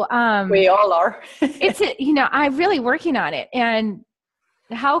 So we all are. I'm really working on it. And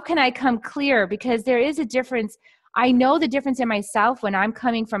how can I come clear? Because there is a difference. I know the difference in myself when I'm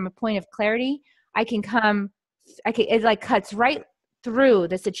coming from a point of clarity. It like cuts right through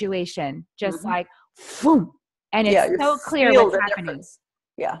the situation, just like, boom. And it's so clear what's happening. Difference.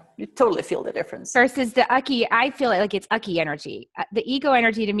 Yeah, you totally feel the difference. Versus the icky, I feel like it's icky energy. The ego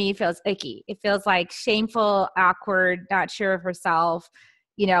energy to me feels icky. It feels like shameful, awkward, not sure of herself,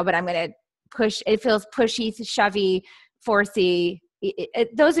 but I'm going to push. It feels pushy, shovey, forcey.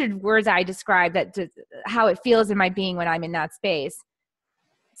 Those are words I describe how it feels in my being when I'm in that space.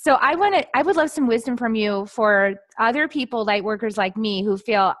 So I would love some wisdom from you for other people, light workers like me, who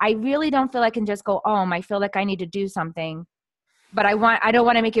feel, I really don't feel I can just go home. I feel like I need to do something, but I don't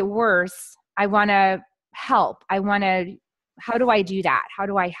want to make it worse. I want to help. How do I do that? How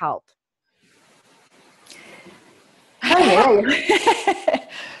do I help?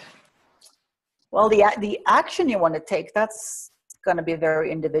 Well, the action you want to take, that's going to be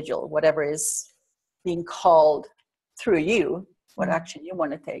very individual, whatever is being called through you. What action you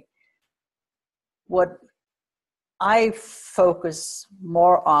want to take. What I focus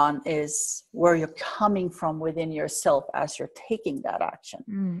more on is where you're coming from within yourself as you're taking that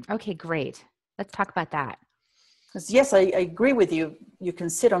action. Okay, great. Let's talk about that. Because yes, I agree with you. You can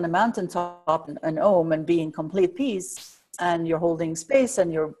sit on a mountaintop and om and be in complete peace, and you're holding space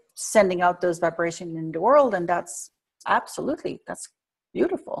and you're sending out those vibrations in the world, and that's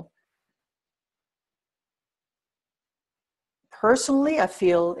beautiful. Personally, I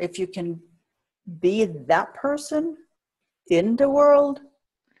feel if you can be that person in the world,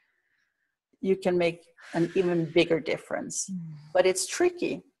 you can make an even bigger difference. But it's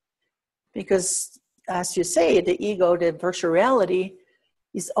tricky because, as you say, the ego, the virtual reality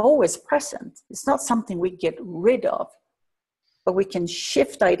is always present. It's not something we get rid of, but we can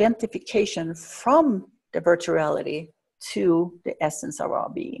shift identification from the virtual reality to the essence of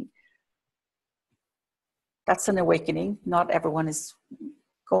our being. That's an awakening. Not everyone is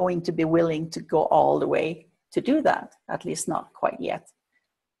going to be willing to go all the way to do that, at least not quite yet.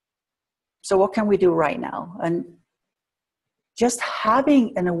 So what can we do right now? And just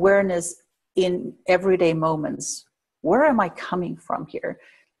having an awareness in everyday moments. Where am I coming from here?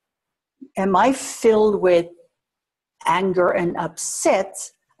 Am I filled with anger and upset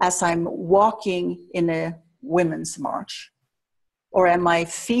as I'm walking in a Women's March? Or am I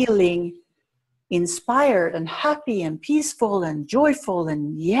feeling inspired and happy and peaceful and joyful?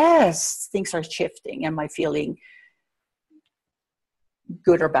 And yes, things are shifting. Am I feeling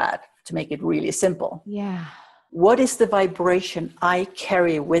good or bad, to make it really simple? Yeah. What is the vibration I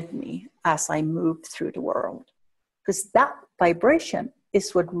carry with me as I move through the world? Because that vibration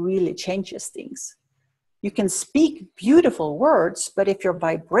is what really changes things. You can speak beautiful words, but if your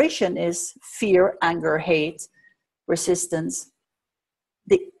vibration is fear, anger, hate, resistance,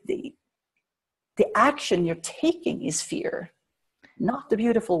 the action you're taking is fear, not the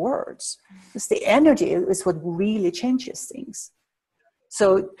beautiful words. Because the energy is what really changes things.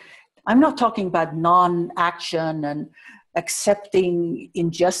 So I'm not talking about non-action and accepting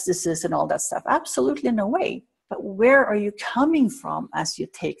injustices and all that stuff. Absolutely no way. But where are you coming from as you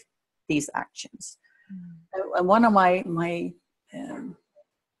take these actions? And one of my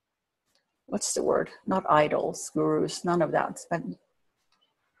what's the word? Not idols, gurus, none of that, but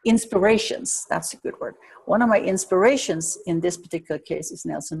inspirations. That's a good word. One of my inspirations in this particular case is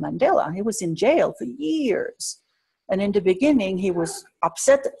Nelson Mandela. He was in jail for years. And in the beginning, he was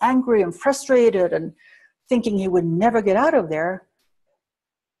upset, angry, and frustrated, and thinking he would never get out of there.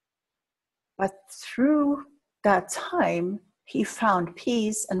 But through that time, he found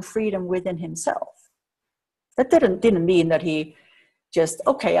peace and freedom within himself. That didn't mean that he just,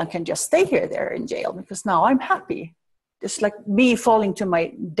 okay, I can just stay there in jail because now I'm happy. Just like me falling to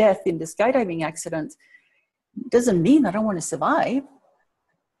my death in the skydiving accident doesn't mean I don't want to survive.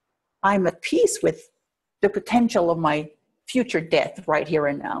 I'm at peace with the potential of my future death right here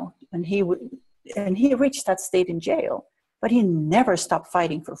and now. And he reached that state in jail, but he never stopped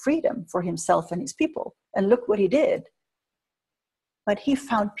fighting for freedom for himself and his people. And look what he did. But he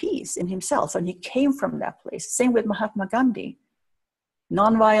found peace in himself, and he came from that place. Same with Mahatma Gandhi.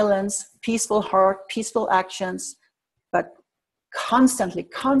 Non-violence, peaceful heart, peaceful actions, but constantly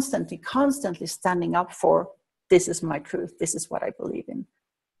standing up for, this is my truth, this is what I believe in.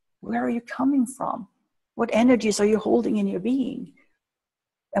 Where are you coming from? What energies are you holding in your being?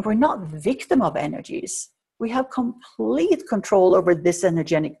 And we're not victim of energies. We have complete control over these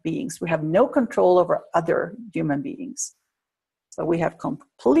energetic beings. We have no control over other human beings. So we have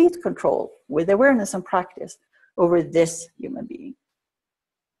complete control with awareness and practice over this human being.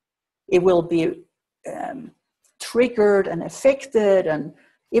 It will be triggered and affected and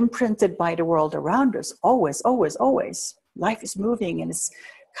imprinted by the world around us. Always, always, always. Life is moving and it's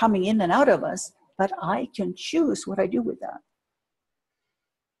coming in and out of us, but I can choose what I do with that.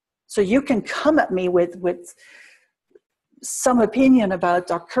 So you can come at me with some opinion about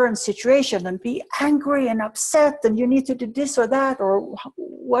our current situation and be angry and upset and you need to do this or that, or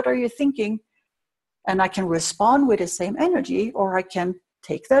what are you thinking? And I can respond with the same energy, or I can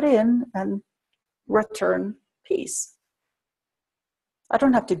take that in and return peace. I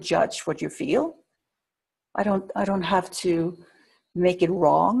don't have to judge what you feel. I don't have to make it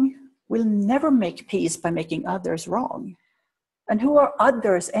wrong. We'll never make peace by making others wrong. And who are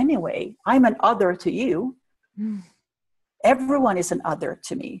others anyway? I'm an other to you. Everyone is an other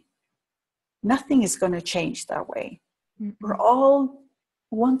to me. Nothing is going to change that way. We're all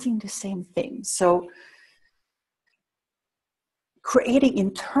wanting the same thing. So creating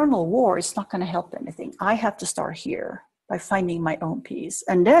internal war is not going to help anything. I have to start here by finding my own peace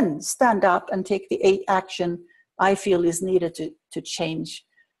and then stand up and take the action I feel is needed to change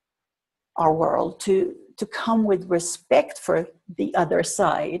our world, to come with respect for the other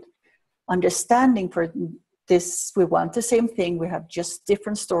side, understanding for this, we want the same thing, we have just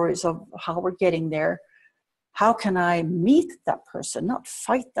different stories of how we're getting there. How can I meet that person, not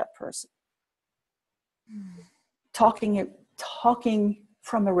fight that person? Talking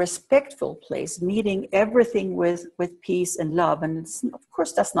from a respectful place, meeting everything with peace and love. And of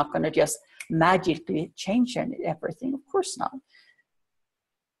course, that's not going to just magically change everything. Of course not.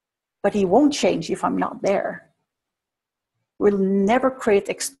 But he won't change if I'm not there. We'll never create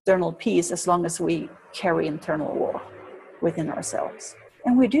external peace as long as we carry internal war within ourselves.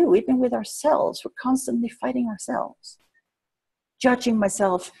 And we do, even with ourselves. We're constantly fighting ourselves. Judging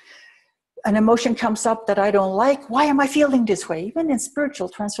myself. An emotion comes up that I don't like. Why am I feeling this way? Even in spiritual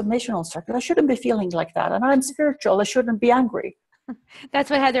transformational circles, I shouldn't be feeling like that. And I'm spiritual. I shouldn't be angry.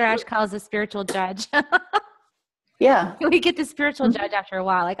 That's what Heather Ash calls a spiritual judge. Yeah. We get the spiritual judge after a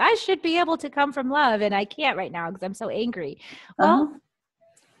while. Like, I should be able to come from love and I can't right now because I'm so angry. Well,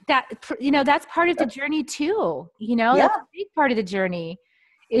 that's part of the journey too. That's a big part of the journey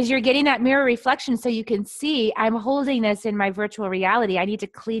is you're getting that mirror reflection so you can see I'm holding this in my virtual reality. I need to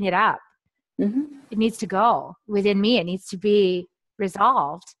clean it up. It needs to go within me. It needs to be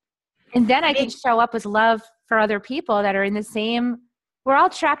resolved. And then I can show up with love for other people that are in the same, we're all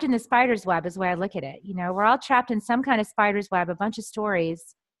trapped in the spider's web is the way I look at it. You know, we're all trapped in some kind of spider's web, a bunch of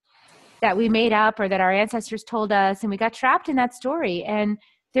stories that we made up or that our ancestors told us, and we got trapped in that story. And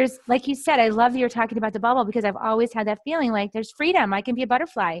there's, like you said, I love that you're talking about the bubble, because I've always had that feeling like there's freedom. I can be a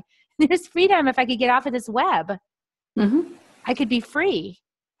butterfly. There's freedom if I could get off of this web. Mm-hmm. I could be free.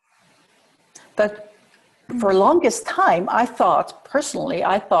 But for the longest time, I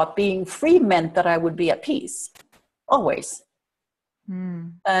thought being free meant that I would be at peace, always.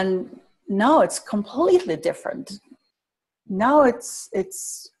 And now it's completely different. Now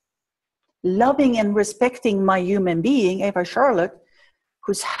it's loving and respecting my human being, Eva Charlotte,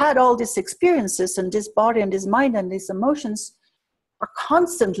 who's had all these experiences, and this body and this mind and these emotions are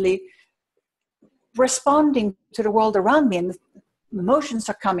constantly responding to the world around me, and emotions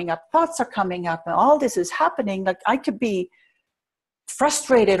are coming up, thoughts are coming up, and all this is happening. Like, I could be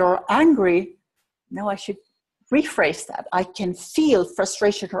frustrated or angry. No, I should rephrase that. I can feel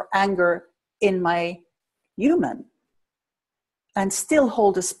frustration or anger in my human and still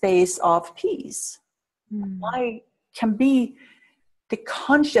hold a space of peace. I can be the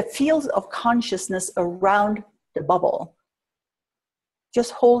field of consciousness around the bubble,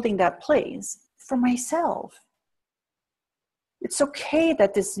 just holding that place for myself. It's okay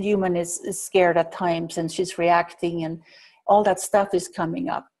that this human is scared at times, and she's reacting, and all that stuff is coming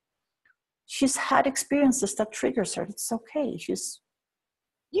up. She's had experiences that triggers her. It's okay. She's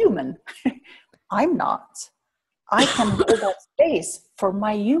human. I'm not. I can hold that space for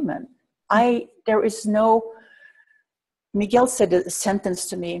my human. Miguel said a sentence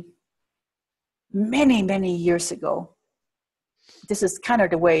to me many, many years ago. This is kind of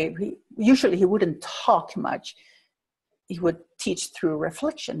the way, usually he wouldn't talk much. He would teach through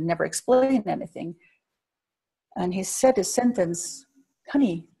reflection, never explain anything. And he said a sentence,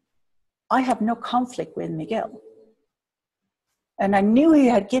 honey, I have no conflict with Miguel. And I knew he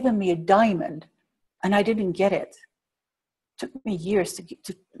had given me a diamond, and I didn't get it. It took me years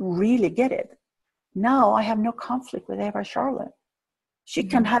to really get it. Now I have no conflict with Eva Charlotte. She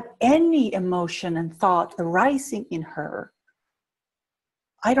can have any emotion and thought arising in her.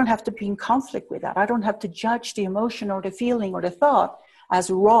 I don't have to be in conflict with that. I don't have to judge the emotion or the feeling or the thought as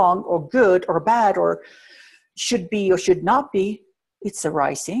wrong or good or bad or should be or should not be. It's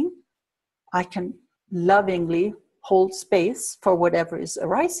arising. I can lovingly hold space for whatever is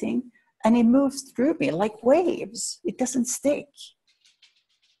arising, and it moves through me like waves. It doesn't stick.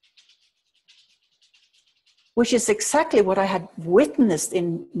 Which is exactly what I had witnessed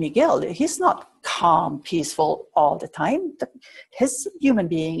in Miguel. He's not calm, peaceful all the time. His human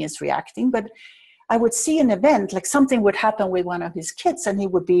being is reacting, but I would see an event, like something would happen with one of his kids, and he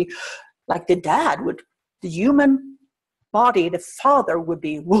would be like the human body, the father would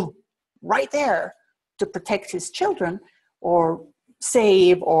be whoa, right there to protect his children or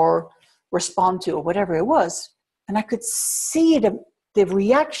save or respond to or whatever it was. And I could see the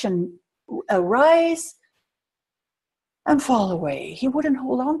reaction arise and fall away. He wouldn't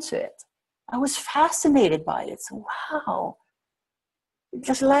hold on to it. I was fascinated by it. So, wow, it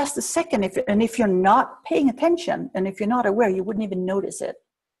just lasts a second. If you're not paying attention and if you're not aware, you wouldn't even notice it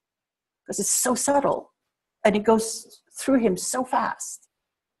because it's so subtle and it goes through him so fast.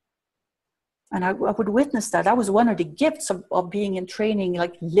 And I would witness that. That was one of the gifts of being in training,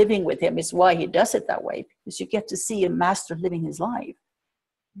 like living with him, is why he does it that way, because you get to see a master living his life.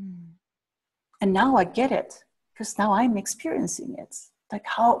 And now I get it. Because now I'm experiencing it. Like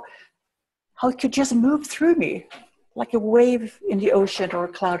how it could just move through me like a wave in the ocean or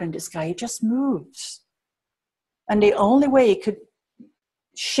a cloud in the sky. It just moves. And the only way it could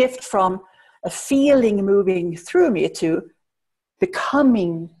shift from a feeling moving through me to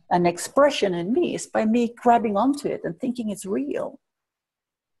becoming an expression in me is by me grabbing onto it and thinking it's real.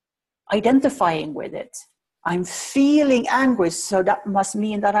 Identifying with it. I'm feeling angry, so that must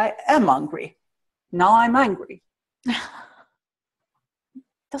mean that I am angry. Now I'm angry.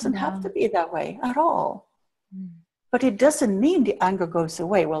 Doesn't have to be that way at all. But it doesn't mean the anger goes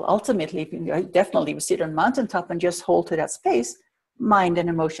away. Well, ultimately, definitely we sit on a mountaintop and just hold to that space, mind and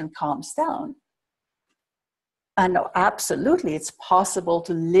emotion calms down. And absolutely, it's possible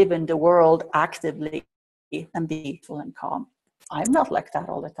to live in the world actively and be full and calm. I'm not like that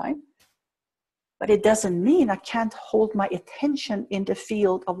all the time. But it doesn't mean I can't hold my attention in the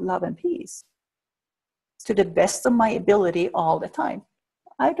field of love and peace to the best of my ability all the time.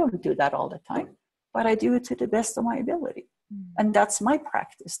 I don't do that all the time, but I do it to the best of my ability. And that's my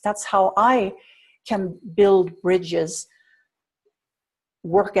practice. That's how I can build bridges,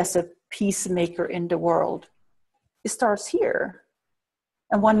 work as a peacemaker in the world. It starts here.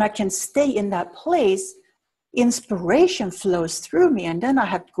 And when I can stay in that place, inspiration flows through me. And then I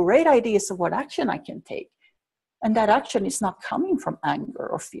have great ideas of what action I can take. And that action is not coming from anger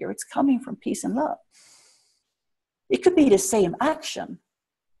or fear. It's coming from peace and love. It could be the same action,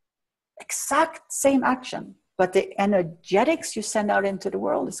 exact same action, but the energetics you send out into the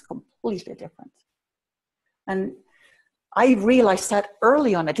world is completely different. And I realized that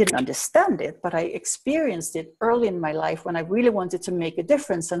early on. I didn't understand it, but I experienced it early in my life when I really wanted to make a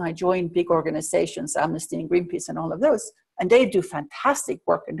difference. And I joined big organizations, Amnesty and Greenpeace and all of those. And they do fantastic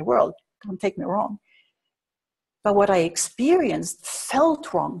work in the world. Don't take me wrong. But what I experienced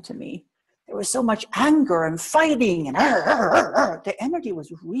felt wrong to me. There was so much anger and fighting, and the energy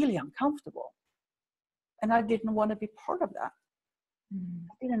was really uncomfortable. And I didn't want to be part of that.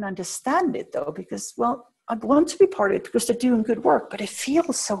 I didn't understand it though, because, well, I want to be part of it because they're doing good work, but it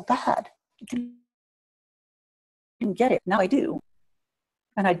feels so bad. I didn't get it. Now I do.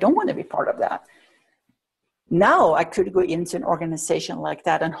 And I don't want to be part of that. Now I could go into an organization like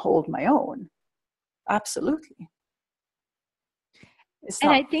that and hold my own. Absolutely.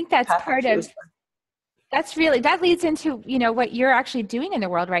 And I think that's part of, that leads into, you know, what you're actually doing in the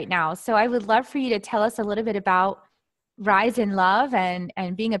world right now. So I would love for you to tell us a little bit about Rise in Love and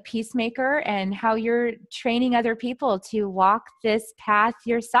being a peacemaker and how you're training other people to walk this path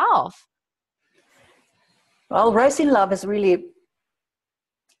yourself. Well, Rise in Love has really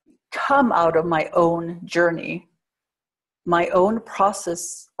come out of my own journey, my own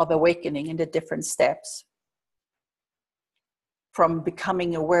process of awakening in the different steps. From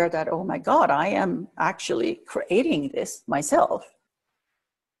becoming aware that, oh my God, I am actually creating this myself.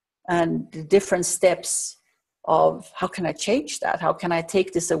 And the different steps of how can I change that? How can I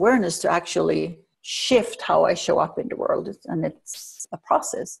take this awareness to actually shift how I show up in the world? And it's a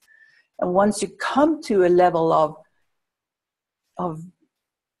process. And once you come to a level of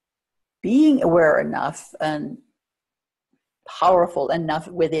being aware enough and powerful enough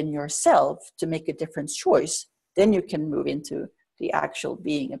within yourself to make a different choice, then you can move into the actual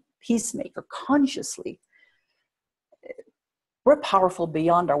being a peacemaker consciously. We're powerful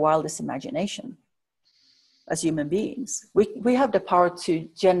beyond our wildest imagination as human beings. We have the power to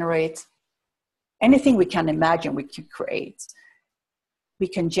generate anything we can imagine, we can create. We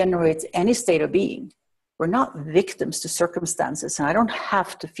can generate any state of being. We're not victims to circumstances, and I don't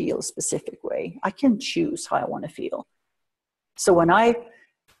have to feel a specific way. I can choose how I want to feel. So when I,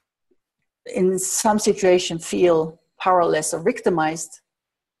 in some situation, feel powerless or victimized,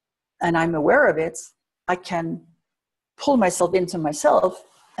 and I'm aware of it, I can pull myself into myself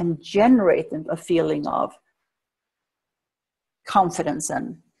and generate a feeling of confidence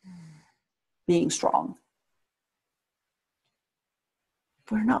and being strong.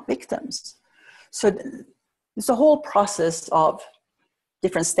 We're not victims. So there's a whole process of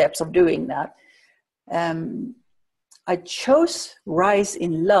different steps of doing that. I chose Rise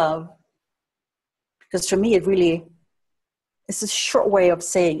in Love because for me, it's a short way of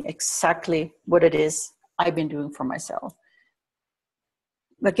saying exactly what it is I've been doing for myself.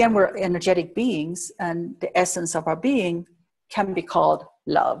 Again, we're energetic beings, and the essence of our being can be called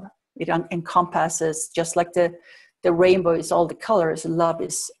love. It encompasses, just like the rainbow is all the colors, love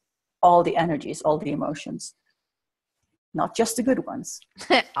is all the energies, all the emotions. Not just the good ones.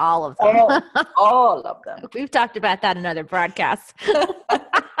 All of them. All of them. We've talked about that in other broadcasts.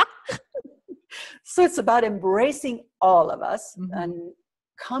 So it's about embracing all of us and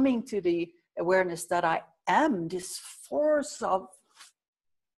coming to the awareness that I am this force of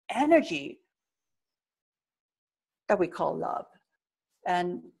energy that we call love.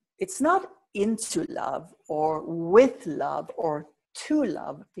 And it's not into love or with love or to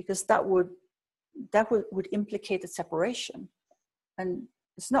love, because that would implicate a separation. And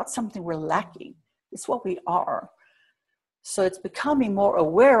it's not something we're lacking. It's what we are. So it's becoming more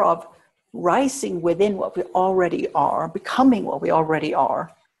aware of rising within what we already are, becoming what we already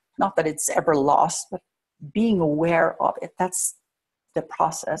are. Not that it's ever lost, but being aware of it. That's the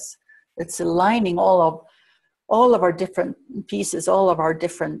process. It's aligning all of our different pieces, all of our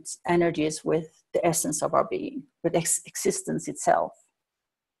different energies with the essence of our being, with existence itself.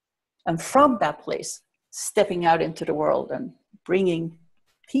 And from that place, stepping out into the world and bringing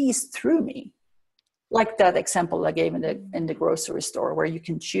peace through me. Like that example I gave in the grocery store, where you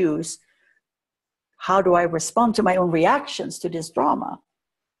can choose, how do I respond to my own reactions to this drama?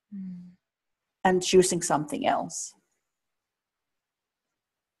 And choosing something else.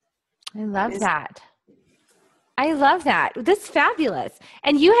 I love that. I love that. That's fabulous.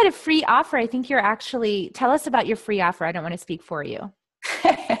 And you had a free offer. I think tell us about your free offer. I don't want to speak for you.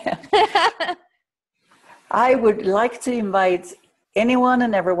 I would like to invite anyone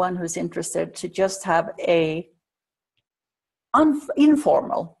and everyone who's interested to just have a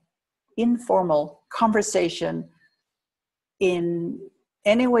informal conversation in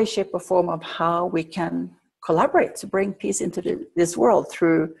any way, shape, or form of how we can collaborate to bring peace into this world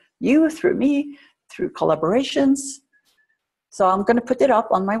through you, through me, through collaborations. So I'm going to put it up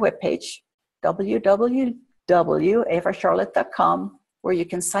on my webpage, www.evacharlotte.com, where you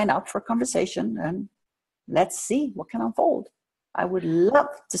can sign up for conversation, and let's see what can unfold. I would love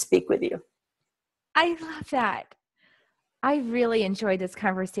to speak with you. I love that. I really enjoyed this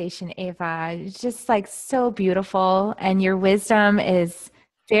conversation, Eva. It's just like so beautiful, and your wisdom is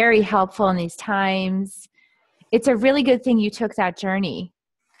very helpful in these times. It's a really good thing you took that journey.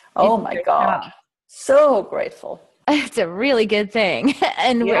 Oh my God. So grateful. It's a really good thing.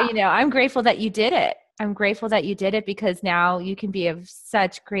 And Yeah. you know, I'm grateful that you did it. I'm grateful that you did it, because now you can be of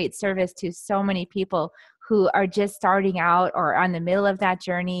such great service to so many people who are just starting out or on the middle of that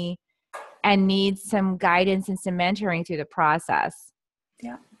journey and need some guidance and some mentoring through the process.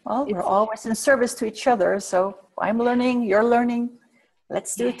 Yeah. Well, we're always in service to each other. So I'm learning, you're learning.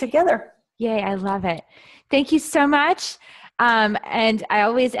 Let's do it together. Yay, I love it. Thank you so much. And I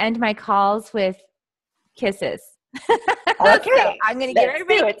always end my calls with kisses. Okay. So I'm going to get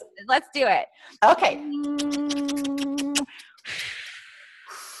everybody. Let's do it. Okay.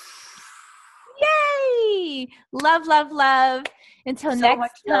 Yay! Love, love, love. Until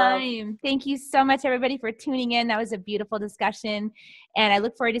next time. Love. Thank you so much, everybody, for tuning in. That was a beautiful discussion. And I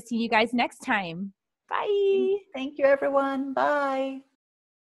look forward to seeing you guys next time. Bye. Thank you, everyone. Bye.